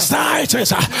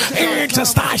cystitis.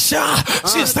 Interstitial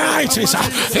cystitis.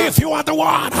 If you are the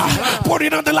one, put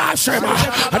it on the live stream.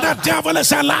 The devil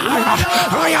is a liar.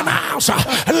 I announce,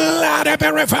 let it be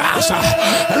reversed.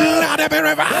 Let it be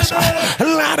reversed.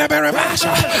 Let it be reversed.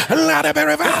 Let it be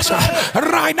reversed.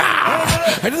 Right now.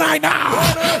 Right now.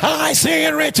 I see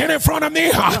it written in front of me,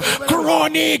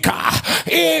 chronic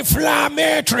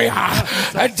inflammatory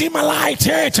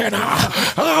demyelinating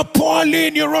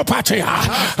polyneuropathy,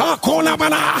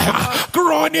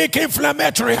 chronic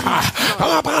inflammatory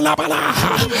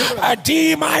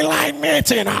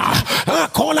demyelinating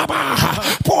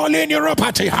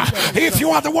polyneuropathy. If you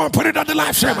are the one, put it on the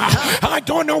live stream. I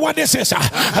don't know what this is,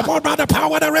 but by the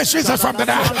power that raises us from the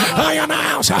dead, I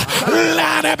announce,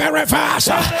 let it be reversed.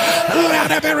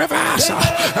 Let it be reversed.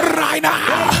 Right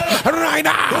now, right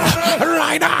now,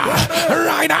 right now,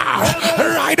 right now,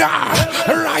 right now,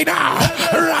 right now,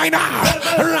 right now,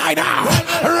 right now,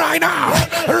 right now,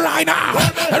 right now,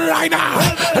 right now.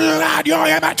 Let your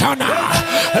image turn.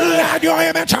 Let your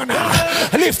image turn.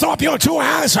 Lift up your two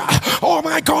hands. Oh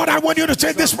my God, I want you to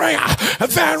take this prayer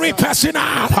very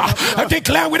personal.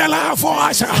 Declare with a loud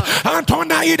voice,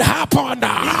 Antonia, it happened.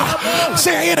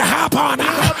 Say it happened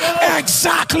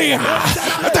exactly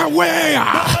the way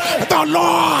the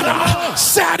Lord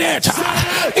said it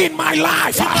in my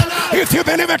life. If you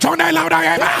believe it, turn it louder,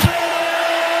 amen.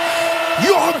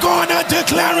 You're gonna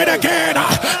declare it again.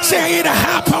 Say it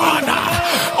happened.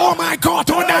 Oh my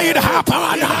God, oh now it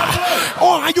happened.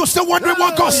 Oh, are you still wondering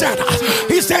what God said?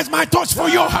 He says, my thoughts for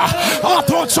you are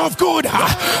thoughts of good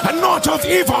and not of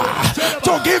evil,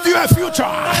 to give you a future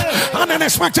and an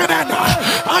expected end.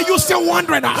 Are you still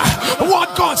wondering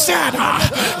what God said?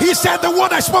 He said, the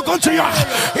word I spoke unto you,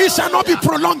 it shall not be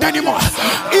prolonged anymore.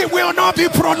 It will not be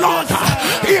prolonged.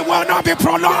 It will not be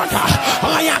prolonged.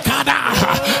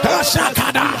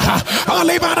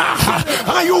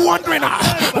 Are you wondering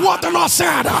what the Lord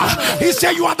said? He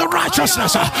said, you are the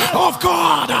righteousness of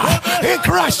God in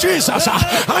Christ Jesus.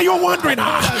 Are you wondering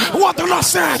what the Lord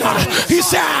said? He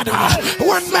said,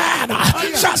 when man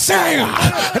shall say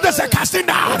there's a casting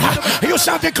down, you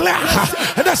shall declare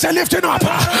there's a lifting up.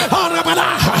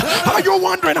 Are you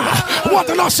wondering what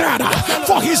the Lord said?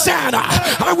 For he said,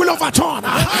 I will overturn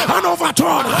and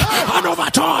overturn and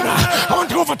overturn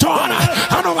and overturn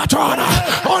and overturn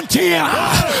until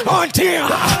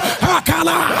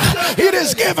it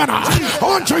is given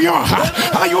unto you.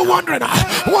 Are you wondering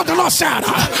what the Lord said?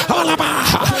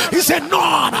 He said,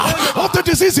 none of the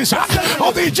diseases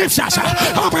of the Egyptians,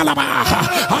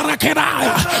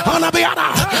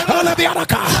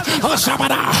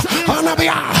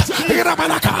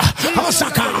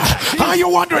 are you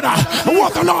wondering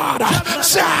what the Lord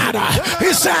said?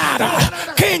 He said,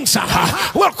 kings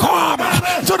will come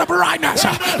to the brightness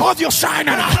of your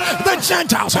shining. The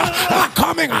Gentiles are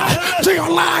coming to your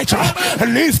light.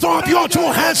 Lift up your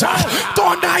two hands.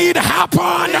 Don't it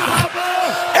happen?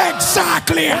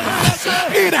 Exactly.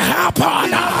 It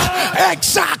happened.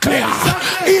 Exactly.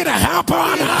 It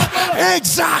happened.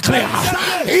 Exactly.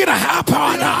 It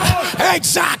happened.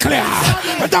 Exactly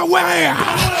the way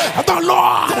the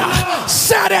Lord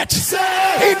said it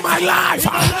in my life.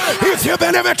 If you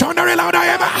believe it, turn it louder,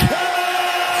 amen.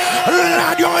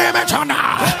 Let your image on.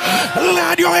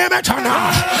 Let your image on.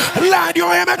 Let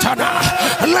your image on.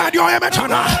 Let your image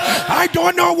on. I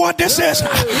don't know what this is,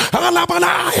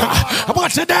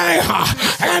 but today,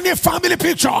 any family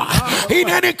picture in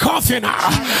any coffin,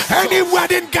 any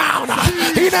wedding gown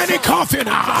in any coffin,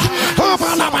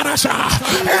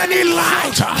 any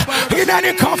light in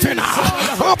any coffin,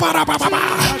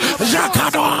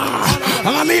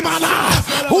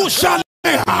 who shall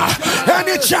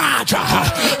any charge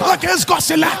against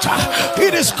God's elect,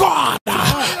 it is God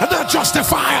that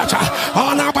justifies.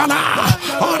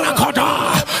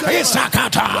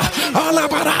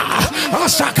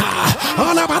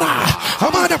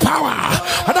 By the power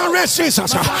that raised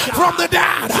Jesus from the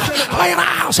dead, I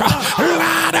announce,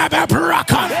 let it be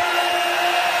broken.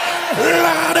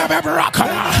 Let it be broken.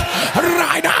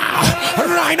 Right now.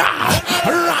 Right now.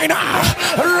 Right now.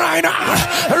 Right now.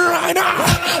 Right now.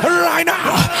 Right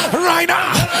now. Right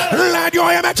now. Let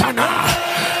your image now.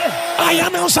 I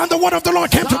announce and the word of the Lord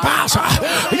came to pass.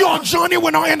 Your journey will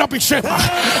not end up in shame.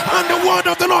 And the word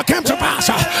of the Lord came to pass.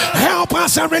 Help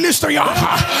us and release to you.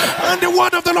 And the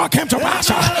word of the Lord came to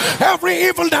pass. Every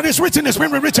evil that is written is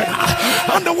been rewritten.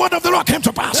 And the word of the Lord came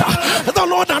to pass. The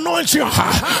Lord anoints you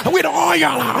with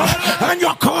oil, and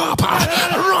your cup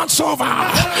runs over.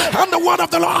 And the word of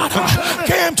the Lord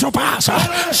came to pass.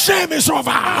 Shame is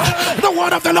over. The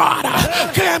word of the Lord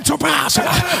came to pass.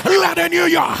 Let a new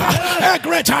year, a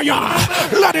greater year,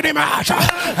 let it emerge.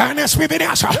 And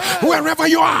Nsppd, wherever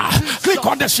you are, click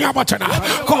on the share button,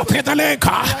 copy the link,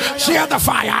 share the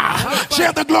fire,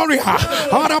 share the glory.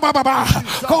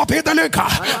 Copy the link,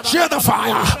 share the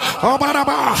fire.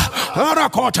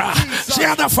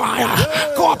 Share the fire,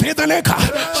 copy the link,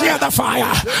 share the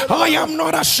fire. I am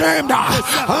not ashamed of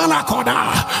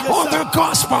the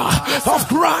gospel of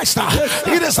Christ.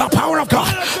 It is the power of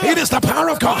God. It is the power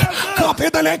of God. Copy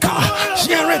the link,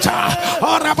 share it.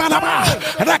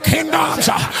 The kingdoms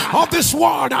of this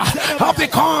world have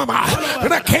become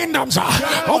the kingdoms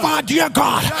of our dear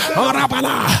God.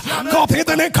 Copy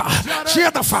the link,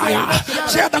 share the fire,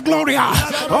 share the glory.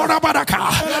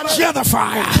 Share the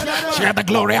fire, share the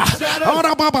glory.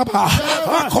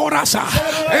 Korasa,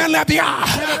 Elabia,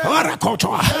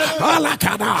 Arakoto,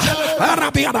 Alakana,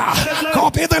 Arabiana.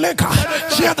 Copy the link,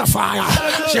 share the fire,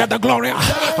 share the glory.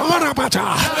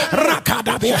 Arabata,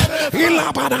 Rakadabia,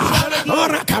 Ilabana,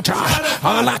 Arakata,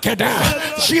 Alakada,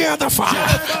 share the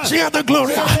fire, share the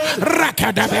glory.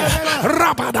 Rakadabe,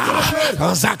 Rabada,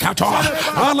 Zakato,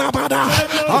 Alabada,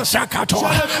 Zakato,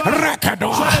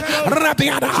 Rakado,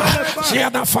 Rabiana, share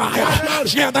the fire,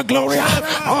 share the glory.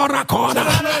 Orakona,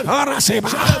 Orasiba,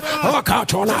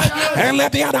 Okatola,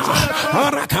 Elebiana,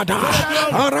 Orakada,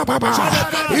 Orababa,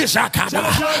 Isakada,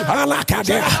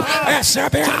 Alakada,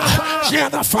 Esabia, share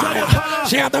the fire,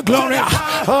 share the glory.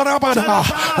 Orabada,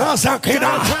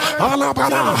 Zakida,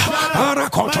 Alabana,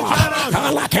 Orakoto,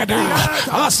 Alakada,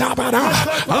 Asabana,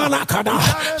 Alakada,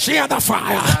 share the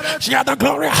fire, share the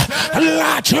glory.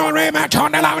 Let your image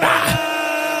on the louder.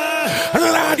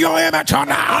 Let your image turn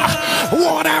down.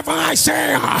 Whatever I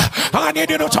say, I need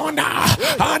you to turn down.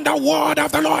 And the word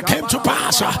of the Lord came to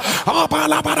pass.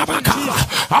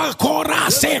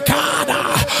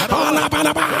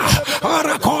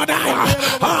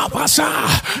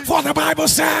 For the Bible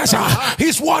says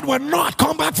his word will not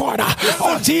come back void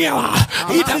until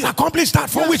it has accomplished that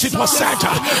for which it was sent.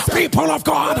 People of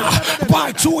God,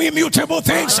 by two immutable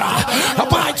things,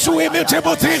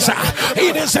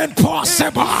 it is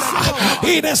impossible.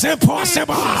 It is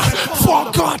impossible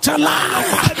for God to lie.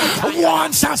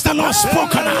 Once has the Lord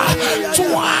spoken,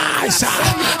 twice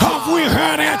have we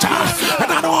heard it.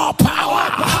 Not all power,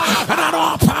 not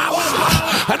all power,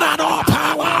 not all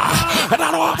power,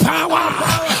 not all power,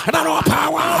 not all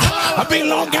power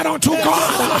belonging unto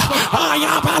God. I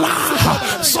am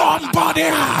alive. Somebody,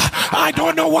 I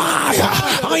don't know why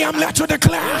I am led to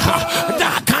declare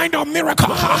that kind of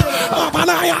miracle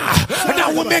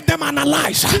that will make them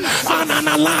analyze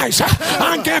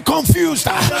and get confused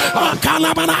and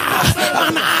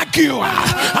argue,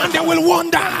 and they will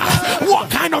wonder, what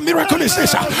kind of miracle is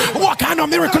this? What kind of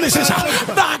miracle is this?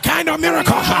 That kind of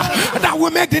miracle that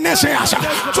will make the naysayers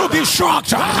to be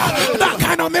shocked. That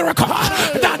kind of miracle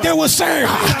that they will say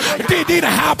did it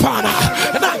happen.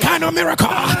 That kind of miracle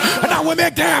that will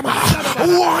make them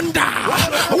wonder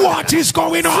what is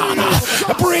going on.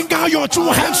 Bring out your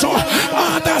two hands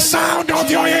on the sound of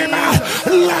your amen.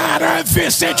 Let her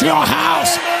visit your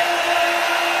house.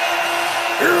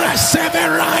 Receive it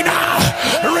right now.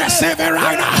 Receive it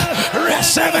right now.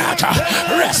 Receive it.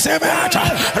 Receive it.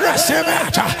 Receive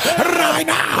it. Right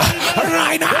now.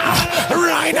 Right now.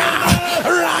 Right now.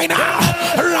 Right now.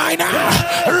 Right now.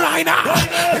 Right now.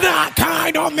 That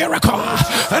kind of miracle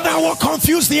that will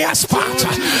confuse the expert.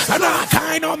 That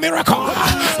kind of miracle.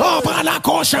 Oh,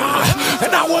 Balakosha.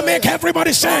 That will make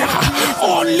everybody say,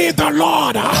 only the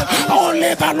Lord.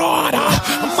 Only the Lord.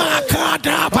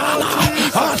 Makadabala.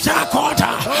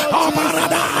 Osakota.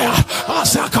 Obaradaya.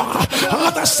 Osaka.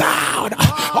 The sound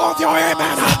of your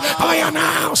amen. I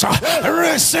announce.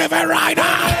 Receive it right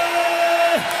now.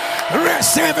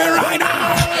 Receive it right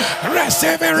now.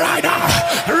 Receive it right now.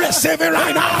 Receive it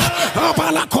right now.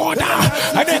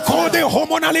 And they call the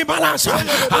hormonal imbalance.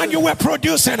 And you were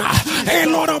producing a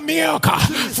lot of milk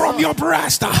from your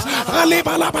breast. But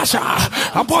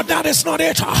that is not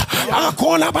it.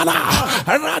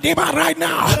 Right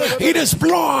now, it is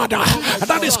blood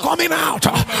that is coming out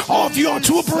of your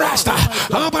two breasts.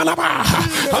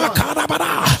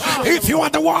 If you are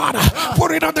the one,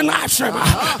 put it on the live stream.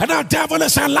 And the devil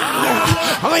is a liar.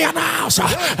 I announce,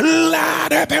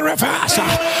 let it be reversed.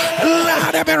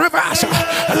 Let it be reversed.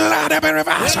 Let it be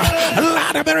reversed.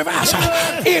 Let it be reversed.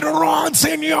 It runs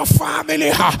in your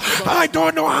family. I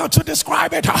don't know how to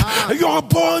describe it. Your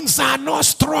bones are not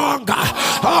strong.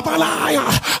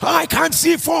 I can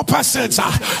see 4 persons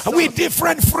with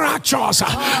different fractures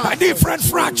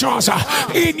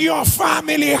in your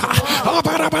family.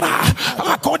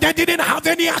 They didn't have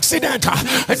any accident.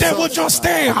 They will just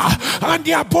stay and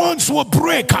their bones will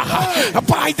break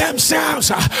by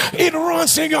themselves. It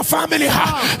runs in your family.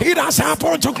 It has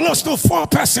happened to close to 4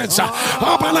 persons.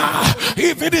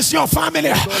 If it is your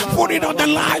family, put it on the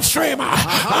live stream.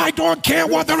 I don't care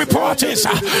what the report is,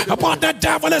 but the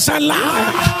devil is a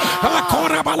liar.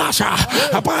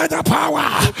 By the power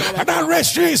that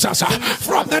raised Jesus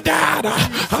from the dead,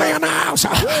 I announce,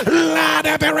 let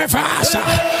it be reversed.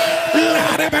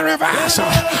 Let it be reversed.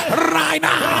 Right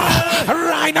now.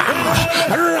 Right now.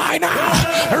 Right now.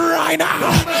 Right now.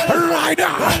 Right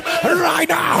now. Right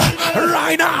now.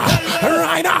 Right now.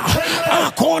 Right now.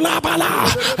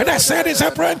 They said it's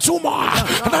a brain tumor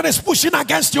that is pushing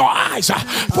against your eyes.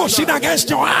 Pushing against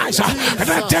your eyes.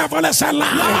 The devil is a liar.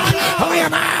 I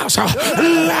announce,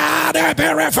 let it be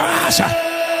reversed.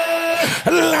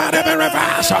 Let it be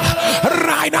reversed.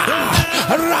 Right now.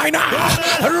 Right now.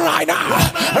 Right now.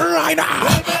 Right now.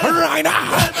 Right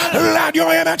now. Let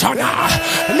your image turn.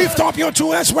 Lift up your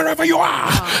 2 hands wherever you are.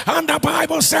 And the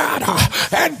Bible said,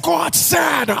 and God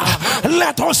said,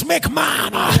 let us make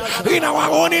man in our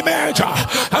own image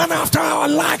and after our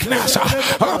likeness.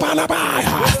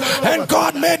 And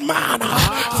God made man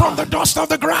from the dust of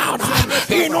the ground.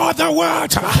 In other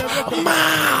words,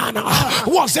 man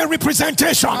was a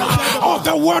representation of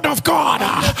the word of God.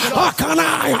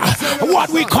 What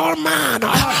we call man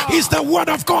is the word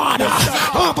of God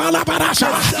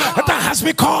that has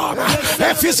become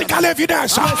a physical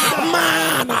evidence.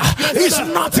 Man is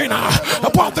nothing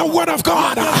but the word of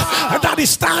God that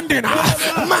is standing.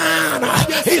 Man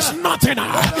is nothing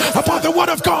but the word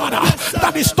of God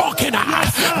that is talking.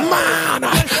 Man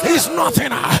is nothing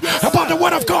but the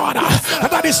word of God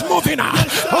that is moving.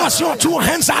 As your 2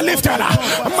 hands are lifted,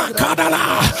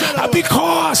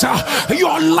 because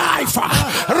your life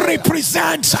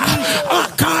represents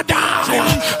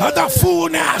the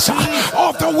fullness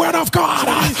of the word of God.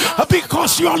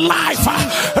 Because your life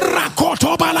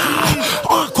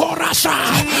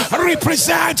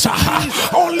represents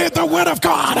only the word of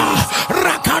God.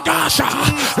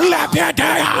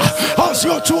 As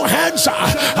your 2 hands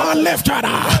are lifted,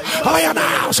 I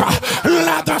announce,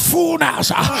 let the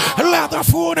fullness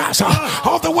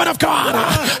of the word of God,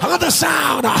 the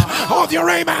sound of your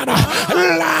amen,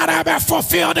 let it be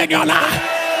fulfilled in your life.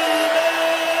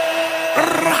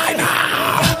 Right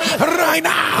now, right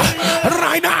now,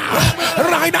 right now,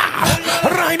 right now,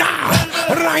 right now,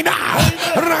 right now,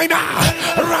 right now,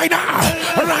 right now,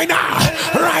 right now,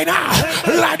 right now.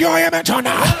 Let your image on.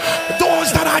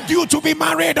 Those that are due to be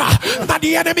married, that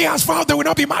the enemy has found, they will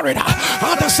not be married.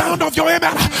 At the sound of your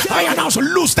amen, I announce,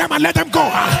 loose them and let them go.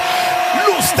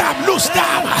 Loose them, loose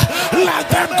them. Let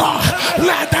them go.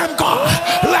 Let them go.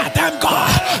 Let them go.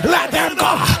 Let them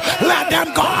go. Let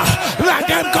them go. Let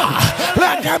them go.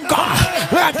 Let them go.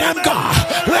 Let them go.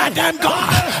 Let them go.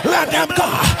 Let them go.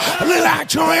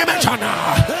 Let your image on.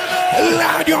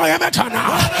 Let your image on.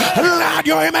 Let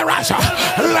your image rise.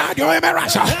 Let your image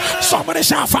rise. Somebody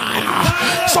shall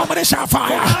fire. Somebody shall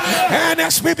fire. And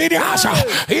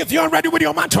Nsppd, if you're ready with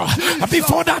your mantra,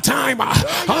 before that time,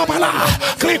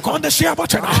 click on the share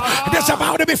button. There's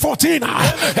about to be 14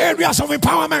 areas of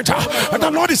empowerment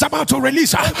the Lord is about to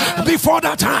release. Before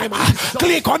that time,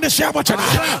 click on the share button.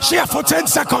 Share for 10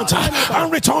 seconds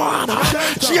and return.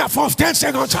 Share for 10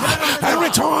 seconds and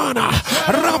return.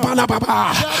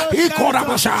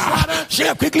 Ikorabasha.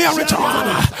 Shall quickly return.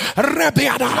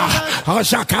 Rebiada.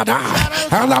 Zakada.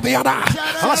 Alabiada.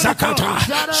 Zakata.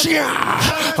 Shia.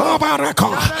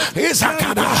 Obarako.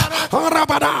 Izakada.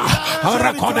 Rabada.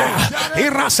 Rakone.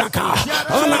 Irasaka.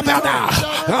 Alabada.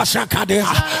 Zakada.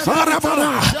 Rabada.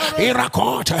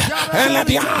 Irakot.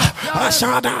 Elebia.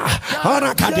 Asada.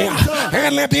 Arakadia.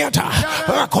 Elebiata.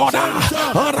 Akoda.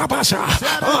 Rabasha.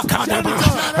 Akadaba.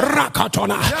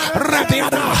 Rakatola.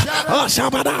 Rebiada.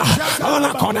 Asabada.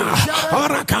 Alakona.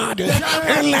 Arakade.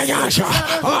 Eleyasha.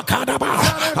 Akadaba.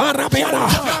 Arabiada.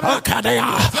 Akadea.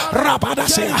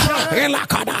 Rabadasia.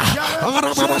 Elakada.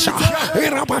 Rabadasha.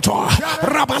 Irabato.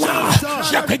 Rabala.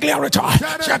 Shapigliarito.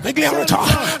 Shapigliarito.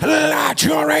 Let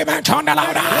your amen turn the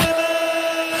louder.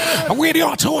 With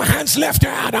your two hands lifted,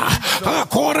 I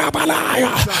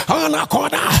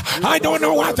don't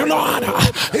know what the Lord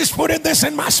is putting this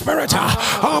in my spirit.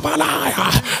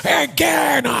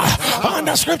 Again, and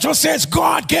the scripture says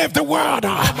God gave the word.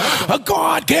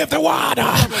 God gave the word.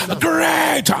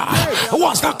 Great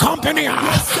was the company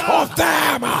of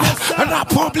them that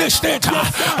published it.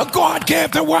 God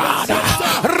gave the word.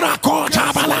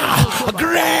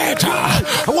 Great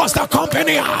was the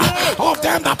company of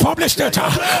them that published it.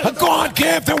 God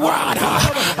gave the word.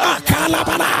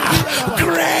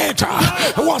 Great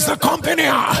was the company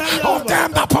of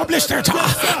them that published it.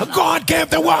 God gave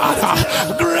the word.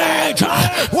 Great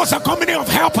was the company of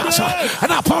helpers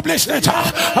that published it.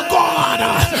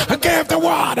 God gave the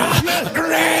word.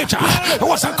 Great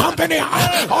was the company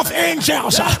of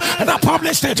angels that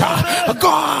published it.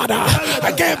 God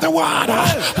gave the word.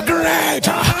 Great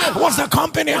was the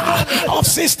company of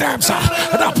systems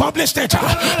that published it.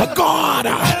 God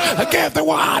gave the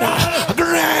word.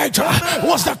 Great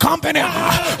was the company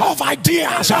of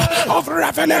ideas, of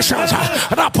revelations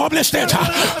that published it.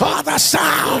 The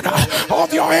sound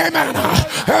of your amen,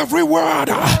 every word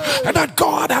that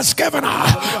God has given,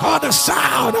 the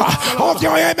sound of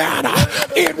your amen,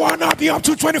 it will not be up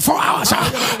to 24 hours.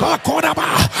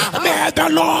 May the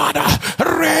Lord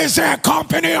raise a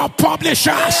company of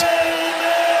publishers.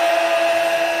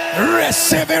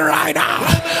 Receive it right now.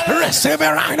 Receive it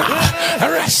right now.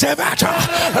 Receive it right now.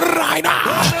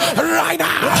 Right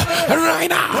now. Right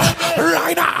now.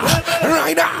 Right now. Right now.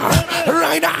 Right now.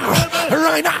 Right now.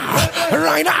 Right now.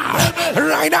 Right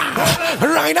now.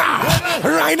 Right now.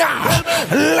 Right now.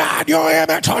 Let your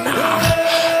image on now.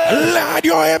 Let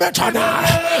your image on now.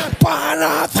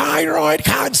 Parathyroid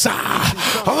cancer.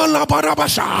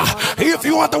 If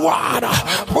you are the one,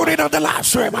 put it on the live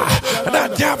stream.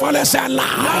 The devil is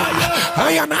alive.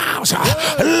 I announce,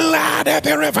 let it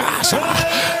be reversed.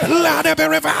 Let it be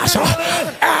reversed.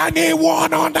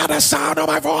 Anyone under the sound of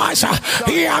my voice,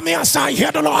 hear me as I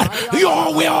hear the Lord. You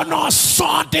will not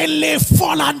suddenly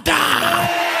fall and die.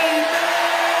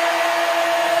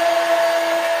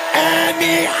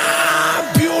 Any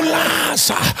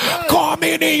ambulance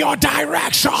coming in your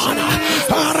direction,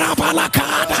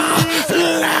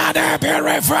 let it be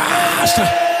reversed.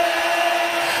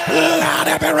 Let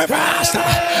it be reversed.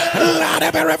 Let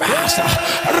it be reversed.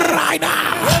 Right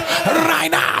now. Right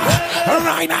now.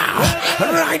 Right now.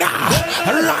 Right now.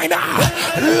 Right now.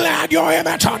 Let your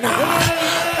image on now.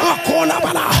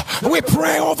 We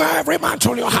pray over every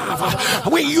mantle you have.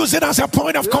 We use it as a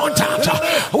point of contact.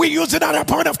 We use it as a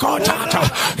point of contact.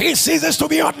 He ceases to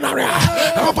be ordinary.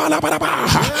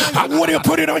 Would you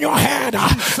put it on your head?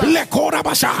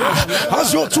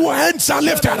 As your two hands are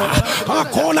lifted,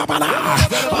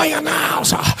 I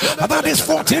announce that these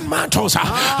 14 mantles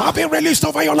have been released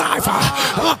over your life. On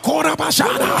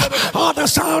the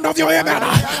sound of your amen,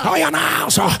 I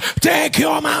announce, take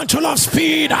your mantle of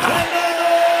speed.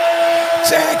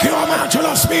 Take your mantle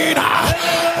of speed.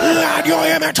 Let your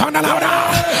amen turn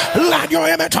louder. Let your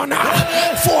amen turn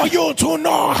for you to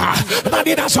know that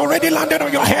it has already landed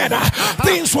on your head.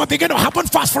 Things will begin to happen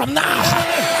fast from now.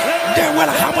 They will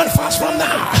happen fast from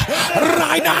now.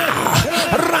 Right now.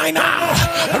 Right now.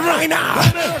 Right now.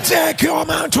 Take your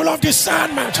mantle of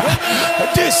discernment.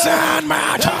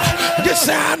 Discernment.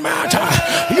 Discernment.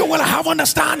 You will have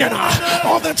understanding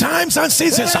of the times and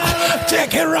seasons.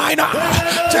 Take it right now.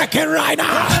 Take it right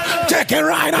now. Take it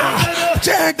right now.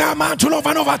 Take the mantle of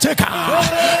an overtaker.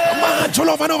 Mantle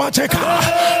of an overtaker.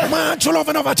 Mantle of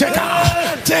an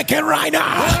overtaker. Take it right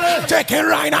now. Take it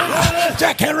right now.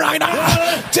 Take it right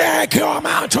now. Take your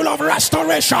mantle of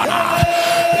restoration.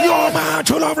 Your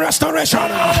mantle of restoration.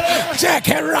 Take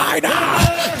it right now.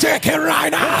 Take it right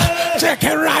now. Take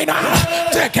it right now.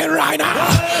 Take it right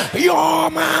now. Your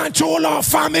mantle of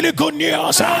family good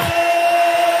news.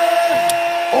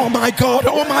 Oh my God,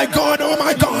 oh my God, oh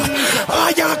my God.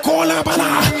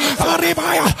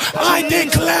 I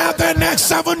declare the next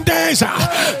 7 days,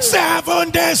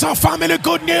 7 days of family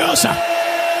good news.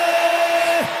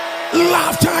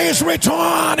 Laughter is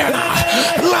returning.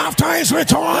 Laughter is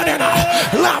returning.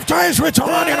 Laughter is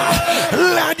returning.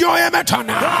 Let your amen turn.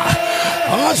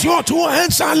 As your two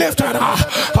hands are lifted,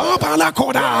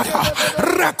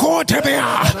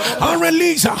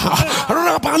 release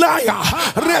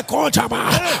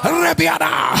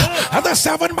the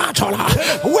 7 mantle,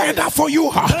 whether for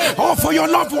you or for your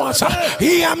loved ones.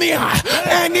 Hear me.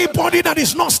 Anybody that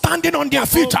is not standing on their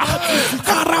feet,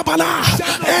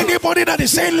 anybody that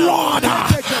is saying, Lord,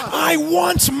 I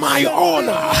want my own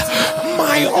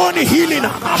healing,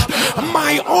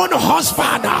 my own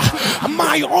husband,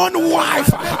 my own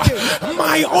wife,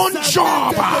 my own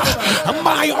job,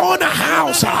 my own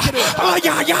house.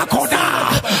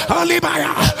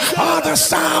 The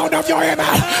sound of your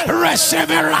amen, receive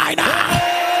it right now.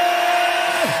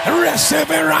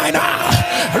 Receive it right now.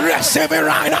 Receive it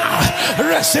right now.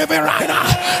 Receive it right now.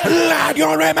 Let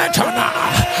your amen turn now.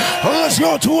 As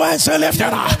your two hands are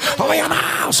lifted up,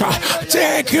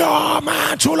 take your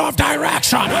mantle of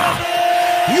direction.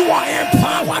 You are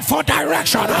empowered for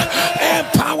direction.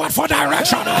 Empowered for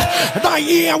direction. Thy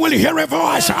ear will hear a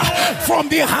voice from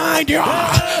behind you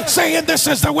saying, this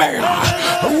is the way.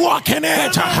 Walk in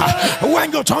it.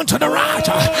 When you turn to the right,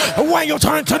 when you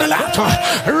turn to the left,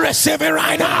 receive it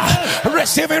right now.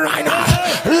 Receive it right now.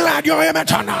 Let your amen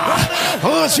turn.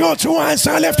 As your two hands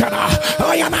are lifted,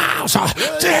 I announce,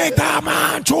 take the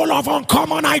mantle of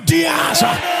uncommon ideas.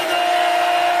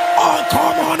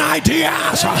 Uncommon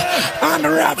ideas and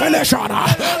revelation.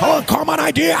 Uncommon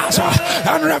ideas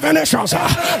and revelations.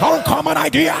 Uncommon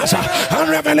ideas and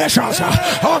revelations.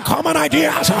 Uncommon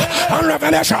ideas and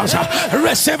revelations.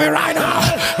 Receive it right now.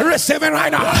 Receive it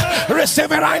right now.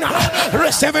 Receive it right now.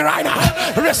 Receive it right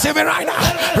now. Receive it right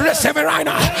now. Receive it right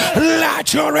now.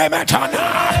 Let your amen turn.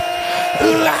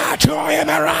 Let your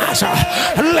amen rise.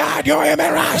 Let your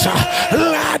amen rise.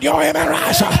 Let your amen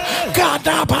rise. God,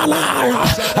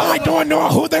 I don't know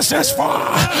who this is for,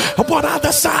 but at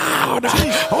the sound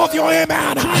of your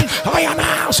amen, I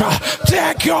announce,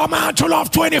 take your mantle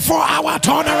of 24-hour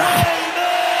turnaround.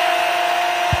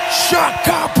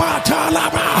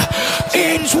 Shakapatalaba.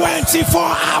 In 24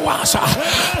 hours,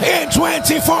 in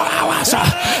 24 hours,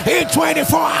 in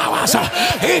 24 hours,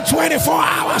 in 24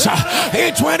 hours,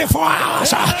 in 24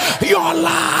 hours, your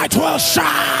light will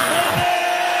shine.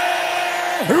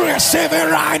 Receive it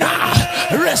right now.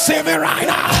 Receive it right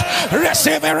now.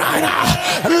 Receive it right now.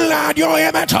 Let your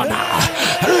amen turn now.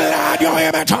 Let your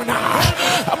amen turn now.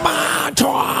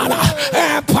 Mantle,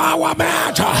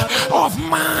 empowerment of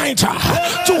mind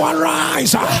to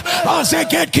arise as a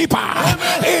gatekeeper.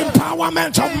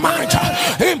 Empowerment of mind.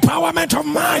 Empowerment of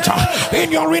mind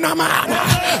in your inner man.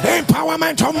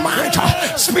 Empowerment of mind.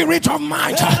 Spirit of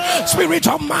mind. Spirit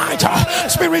of mind.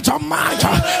 Spirit of mind.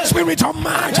 Spirit of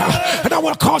mind. That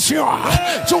will cause you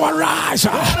to arise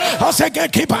as a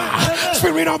gatekeeper.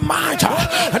 Spirit of mind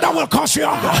that will cause you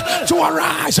to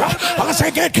arise as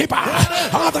a gatekeeper.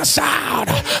 On the sound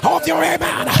of your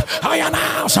amen, I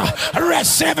announce,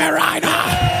 receive it right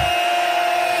now.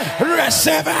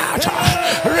 Receive it,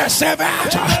 receive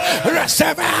it,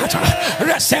 receive it,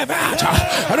 receive it,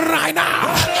 right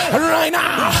now, right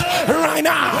now, right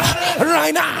now,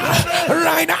 right now,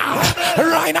 right now,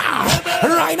 right now,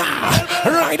 right now,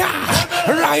 right now,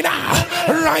 right now,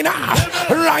 right now,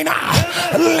 right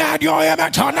now. Let your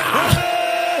amen turn now.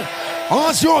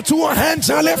 As your two hands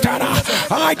are lifted,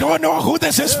 I don't know who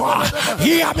this is for.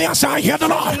 Hear me as I hear the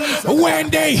Lord. When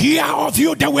they hear of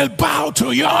you, they will bow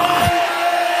to you.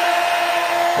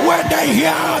 When they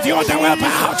hear of you, they will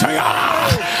bow to you.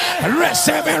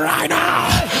 Receive it right now.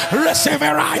 Receive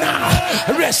it right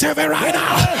now. Receive it right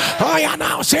now. I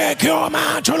announce, take your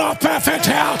mantle of perfect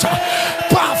health.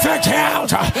 Perfect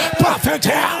health. Perfect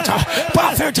health.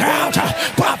 Perfect health.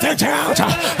 Perfect health.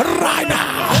 Right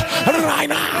now. Right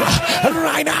now.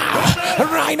 Right now.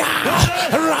 Right now.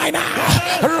 Right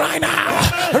now. Right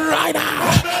now. Right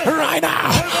now. Right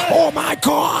now. Oh my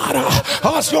God.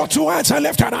 As your two hands are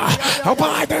lifted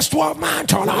by this 12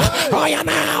 mantle, I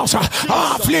announce,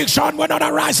 affliction will not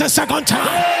arise a second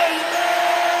time.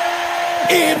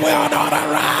 It will not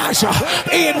arise.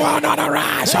 It will not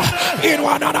arise. It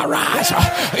will not arise.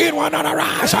 It will not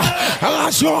arise.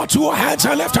 As your two hands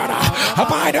are lifted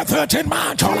by the 13th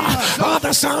mantle, at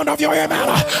the sound of your amen,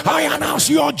 I announce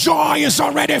your joy is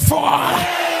already full.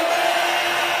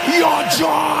 Your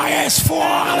joy is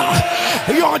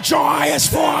full. Your joy is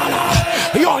full.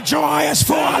 Your joy is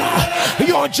full.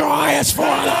 Your joy is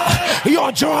full.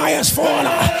 Your joy is full.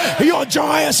 Your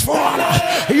joy is full.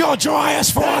 Your joy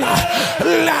is full.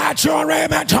 Let your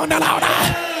amen turn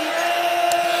louder.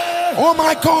 Oh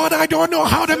my God, I don't know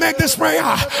how to make this prayer,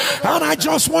 and I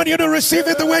just want you to receive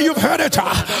it the way you've heard it.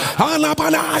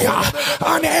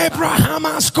 And Abraham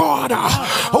asked God,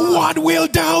 what will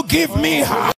thou give me?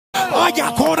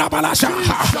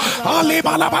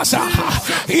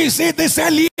 Is it this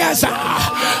Eliezer?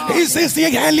 Is this the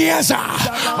Eliezer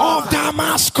of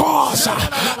Damascus?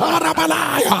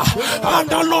 And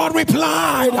the Lord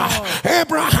replied,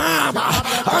 Abraham,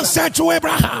 and said to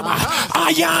Abraham,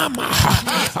 I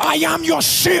am your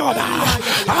shield,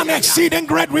 an exceeding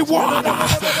great reward.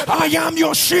 I am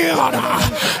your shield,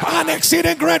 an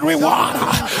exceeding great reward.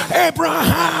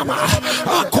 Abraham,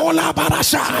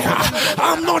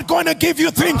 I'm not going to give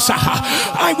you things,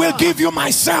 I will give you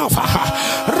myself.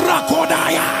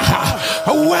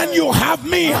 When you have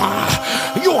me,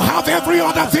 you have every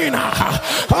other thing.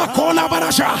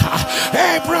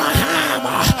 Abraham,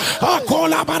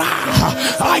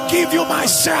 I give you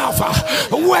myself.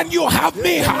 When you have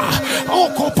me,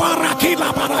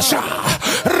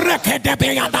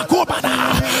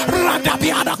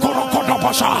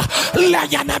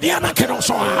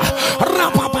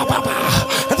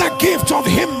 the gift of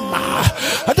him,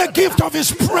 the gift of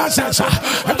his presence,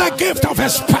 the gift of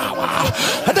his power,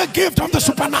 the gift of the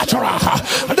supernatural,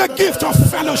 the gift of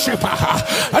fellowship,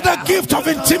 the gift of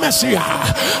intimacy,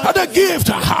 the gift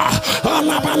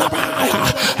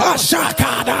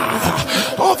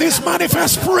of his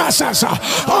manifest presence,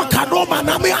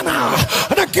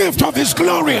 the gift of his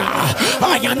glory,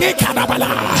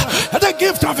 the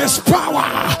gift of his power,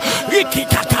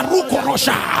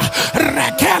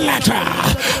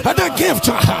 the gift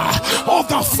of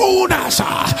the fullness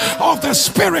of the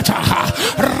Spirit.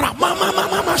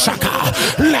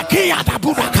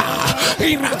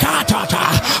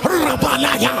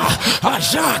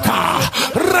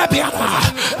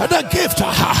 The gift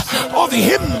of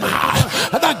him,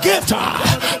 the gift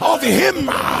of him,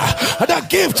 the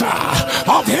gift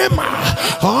of him.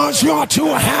 As your two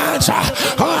hands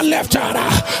are lifted,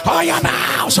 I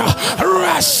announce,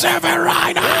 receive it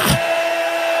right now.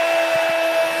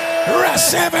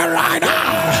 Receive it right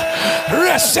now.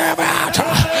 Receive it.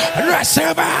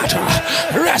 Receive it.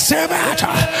 Receive it.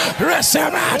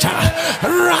 Receive it.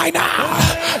 Right now.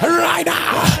 Right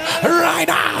now. Right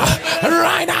now.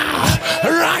 Right now.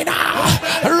 Right now.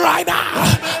 Right now.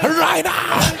 Right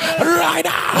now. Right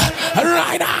now.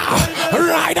 Right now.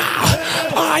 Right now.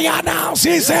 I announce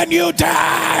it's a new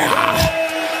day.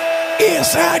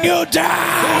 It's a new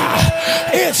day.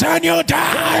 It's a new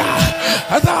day.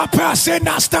 The person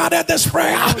that started this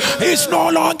prayer is no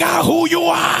longer who you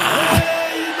are.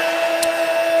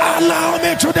 Allow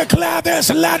me to declare this.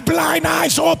 Let blind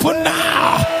eyes open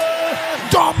now.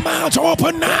 Dumb mouths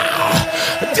open now.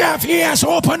 Deaf ears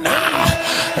open now.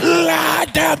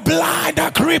 Let the blind, the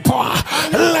cripple,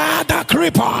 let the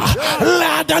cripple,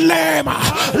 let the lame,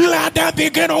 let them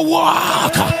begin to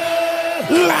walk.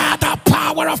 Let the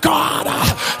power of God,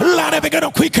 let it begin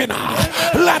to quicken,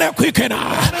 let it quicken,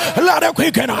 let it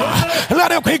quicken,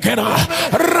 let it quicken,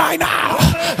 right now,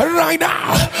 right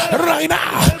now, right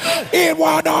now. It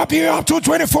will not be up to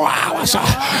 24 hours.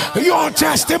 Your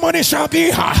testimony shall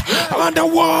be, and the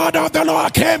word of the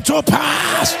Lord came to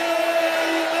pass.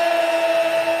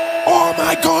 Oh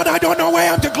my God, I don't know why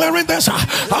I'm declaring this.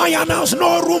 I announce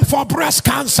no room for breast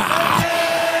cancer.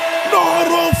 No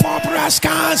room for breast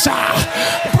cancer.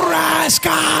 Breast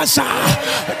cancer.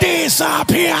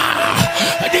 Disappear.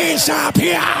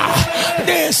 Disappear.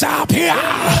 Disappear.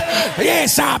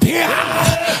 Disappear.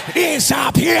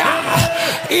 Disappear.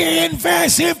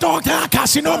 Invasive ductal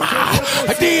carcinoma.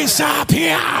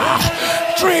 Disappear.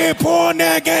 Triple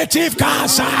negative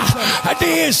cancer.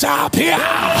 Disappear.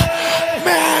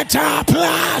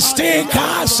 Metaplastic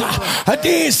cancer.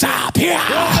 Disappear.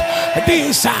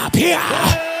 Disappear.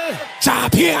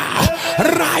 Disappear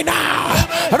right now,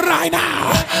 right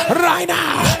now, right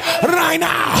now, right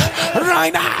now,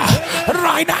 right now,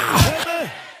 right now,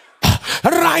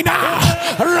 right now,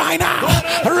 right now,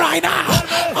 right now.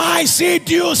 I see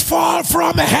dews fall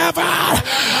from heaven.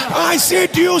 I see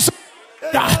dews.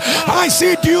 I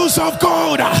see dews of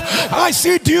gold. I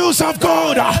see dews of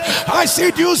gold. I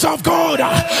see dews of gold.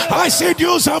 I see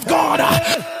dews of gold.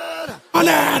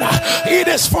 It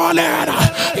is fallen.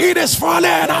 It is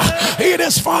fallen. It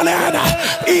is fallen.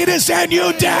 It is a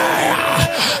new day.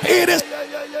 It is.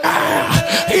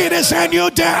 It is a new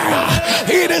day.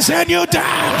 It is a new day.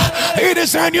 It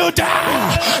is a new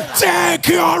day. Take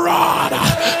your rod.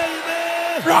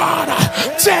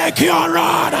 Take your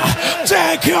rod.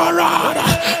 Take your rod.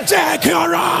 Take your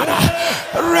rod.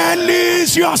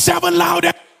 Release yourself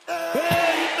loud.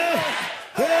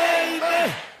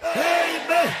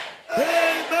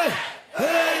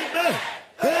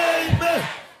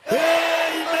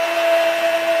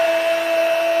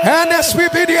 And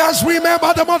Nsppd,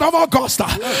 remember the month of August.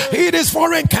 It is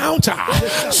for encounter.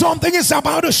 Something is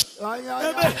about to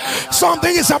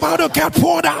get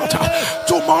poured out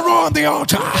tomorrow on the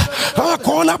altar.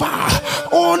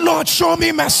 Oh Lord, show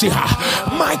me mercy.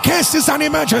 My case is an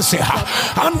emergency,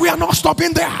 and we are not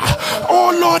stopping there.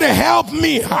 Oh Lord, help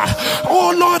me.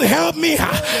 Oh Lord, help me.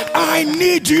 I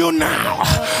need you now.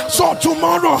 So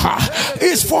tomorrow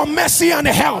is for mercy and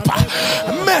help.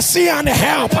 Mercy and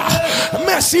help.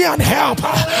 Mercy and help.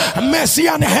 Mercy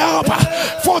and help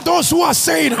for those who are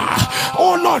saying,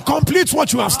 oh Lord, complete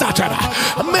what you have started.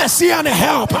 Mercy and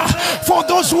help for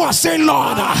those who are saying,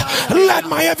 Lord, let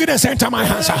my evidence enter my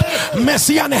hands.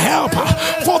 Mercy and help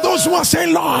for those who are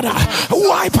saying, Lord,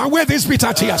 wipe away these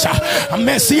bitter tears.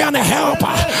 Mercy and help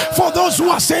for those who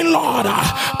are saying, Lord,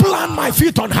 plant my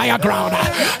feet on higher ground.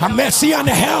 Mercy and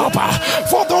help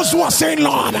for those who are saying,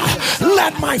 Lord,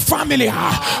 let my family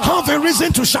have a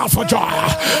reason to shout for joy.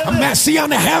 Mercy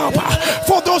and help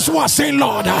for those who are saying,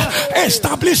 Lord,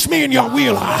 establish me in your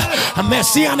will.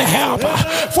 Mercy and help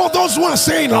for those who are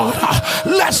saying, Lord,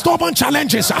 let stubborn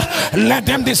challenges, let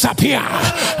them disappear.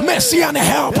 Mercy and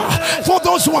help for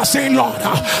those who are saying, Lord,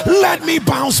 let me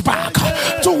bounce back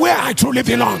to where I truly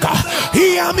belong.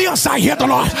 Hear me as I hear the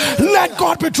Lord. Let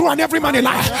God be true and every man a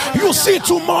lie. You see,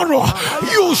 tomorrow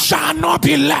you shall not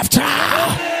be left.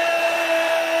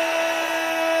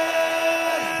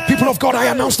 People of God, I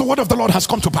announce the word of the Lord has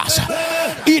come to pass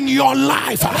in your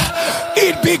life.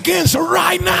 It begins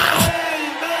right now.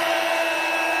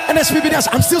 And Nsppd,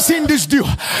 I'm still seeing this dew.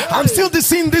 I'm still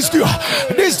seeing this dew.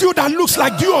 This dew that looks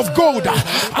like dew of gold.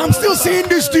 I'm still seeing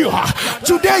this dew.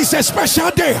 Today is a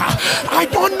special day. I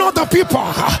don't know the people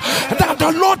that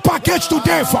the Lord packaged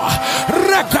today for.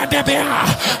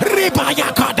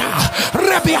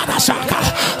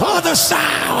 The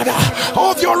sound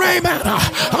of your amen,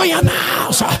 I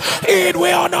announce it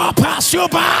will not pass you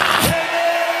by.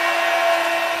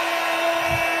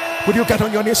 Would you get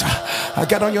on your knees?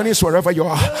 Get on your knees wherever you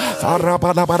are.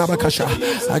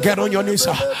 Get on your knees.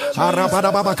 I'm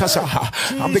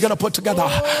beginning to put together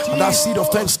that seed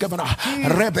of thanksgiving.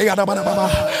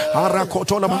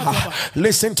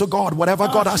 Listen to God. Whatever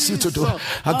God asks you to do,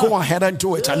 go ahead and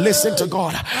do it. Listen to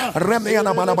God.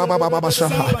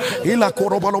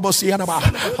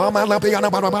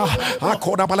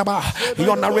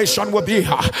 Your narration will be,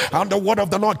 and the word of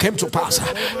the Lord came to pass.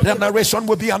 The narration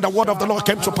will be, and the word of the Lord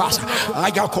came to pass.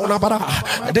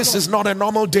 This is not a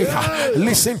normal day.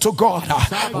 Listen to God.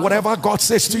 Whatever God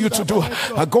says to you to do,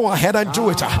 go ahead and do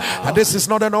it. This is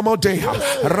not a normal day. And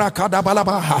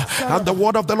the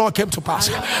word of the Lord came to pass.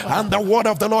 And the word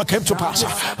of the Lord came to pass.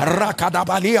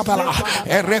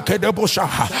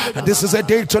 This is a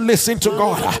day to listen to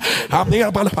God.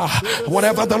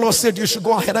 Whatever the Lord said you should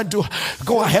go ahead and do,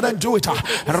 go ahead and do it.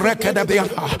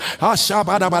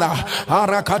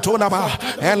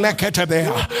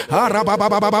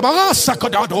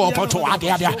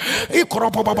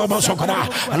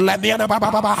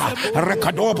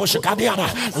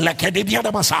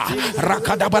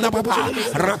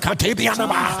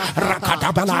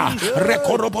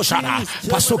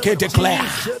 Pasuke declare.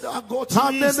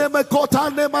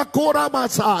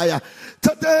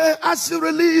 Today, as you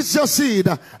release your seed,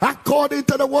 according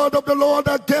to the word of the Lord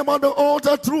that came on the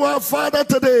altar through our Father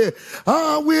today,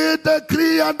 we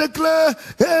decree and declare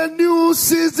a new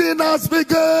season has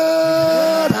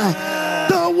begun.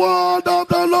 The word of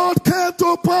the Lord came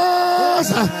to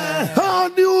pass. A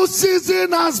new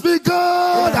season has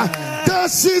begun. The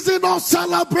season of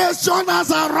celebration has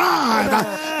arrived.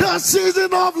 The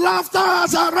season of laughter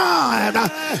has arrived.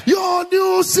 Your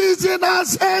new season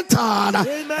has entered.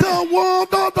 The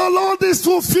word of the Lord is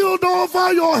fulfilled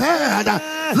over your head.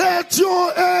 Let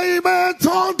your amen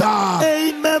thunder.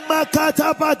 Amen.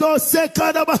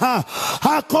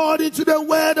 According to the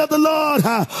word of the Lord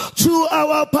through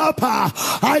our Papa,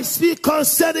 I speak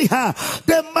concerning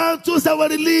the mantles that were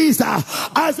released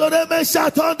as your amen shall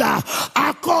thunder.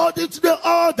 According to the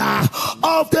order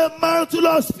of the mantle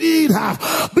of speed,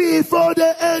 before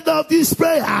the end of this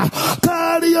prayer,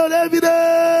 carry your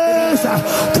evidence.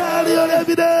 Carry your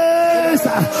evidence.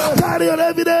 Carry your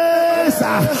evidence.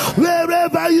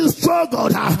 Wherever you struggle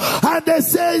struggled and they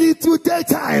said it will take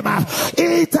time.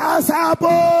 It has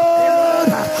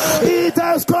happened. It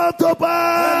has come to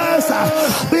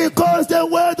pass because the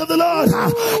word of the Lord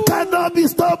cannot be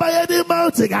stopped by any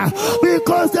mountain,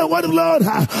 because the word of the Lord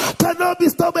cannot be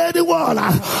stopped by any wall.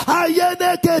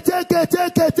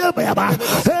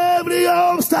 Every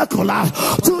obstacle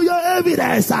to your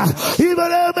evidence,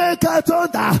 even a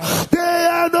they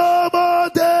are no more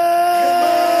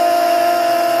there.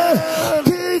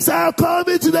 Kings are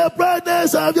coming to the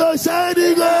brightness of your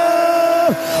shining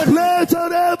glory. Let your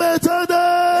name be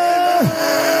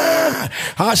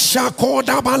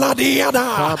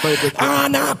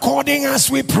and according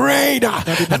as we prayed,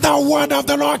 the word of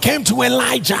the Lord came to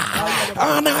Elijah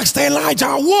and asked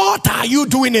Elijah, what are you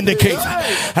doing in the cave?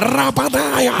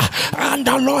 And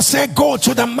the Lord said, go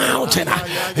to the mountain.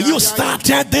 You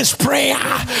started this prayer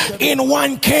in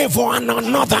one cave or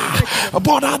another,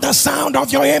 but at the sound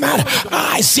of your amen,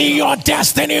 I see your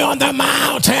destiny on the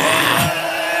mountain.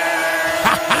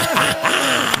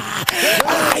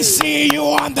 I see you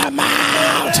on the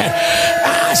mountain.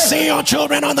 I see your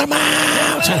children on the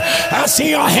mountain. I see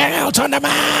your health on the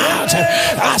mountain.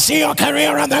 I see your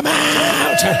career on the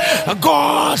mountain.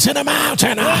 Go to the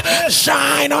mountain.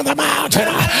 Shine on the mountain.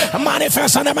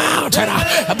 Manifest on the mountain.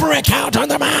 Break out on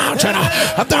the mountain.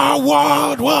 The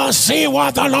world will see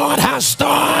what the Lord has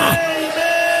done.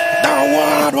 The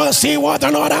world will see what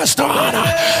the Lord has done.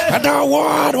 The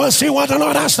world will see what the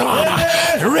Lord has done.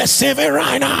 Receive it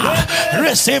right now.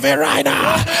 Receive it right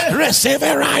now. Receive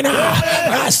it right now.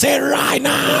 I say right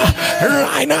now.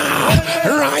 Right now.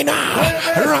 Right now.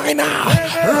 Right now.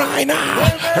 Right now.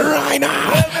 Right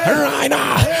now. Right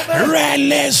now.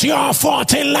 Release your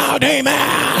 14 loud amen.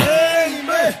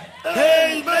 Amen.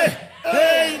 Amen.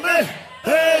 Amen.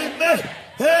 Amen.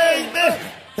 Amen.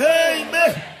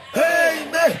 Amen.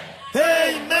 Amen.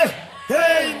 Amen.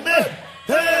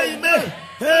 Amen.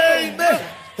 Amen.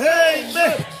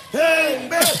 Amen.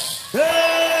 Amen.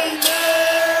 Amen.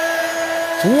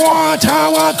 What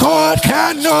our God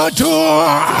cannot do,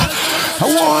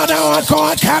 what our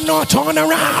God cannot turn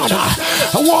around,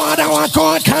 what our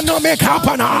God cannot make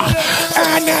happen.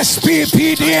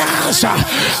 Nsppd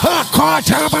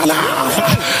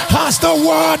has the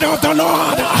word of the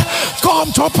Lord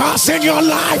come to pass in your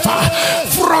life,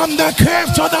 from the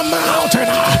cave to the mountain.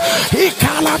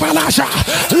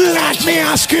 Let me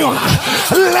ask you,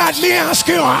 let me ask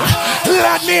you,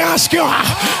 let me ask you,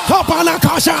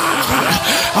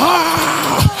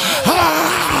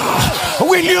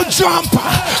 will you jump?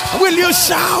 Will you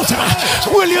shout?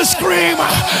 Will you scream?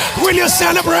 Will you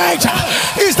celebrate?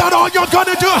 Is that all you're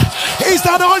gonna do? Is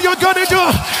that all you're gonna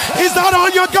do? Is that all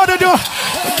you're gonna do?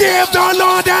 Give the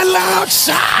Lord a loud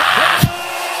shout.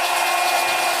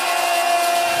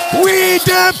 We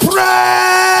the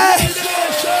pray.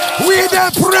 We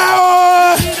the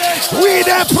pray. We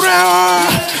the pray.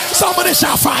 Somebody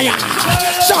shout fire.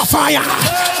 Shout fire.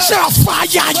 Shout fire.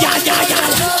 Yeah, yeah, yeah.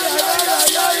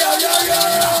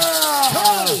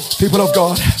 People of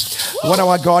God, what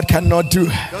our God cannot do,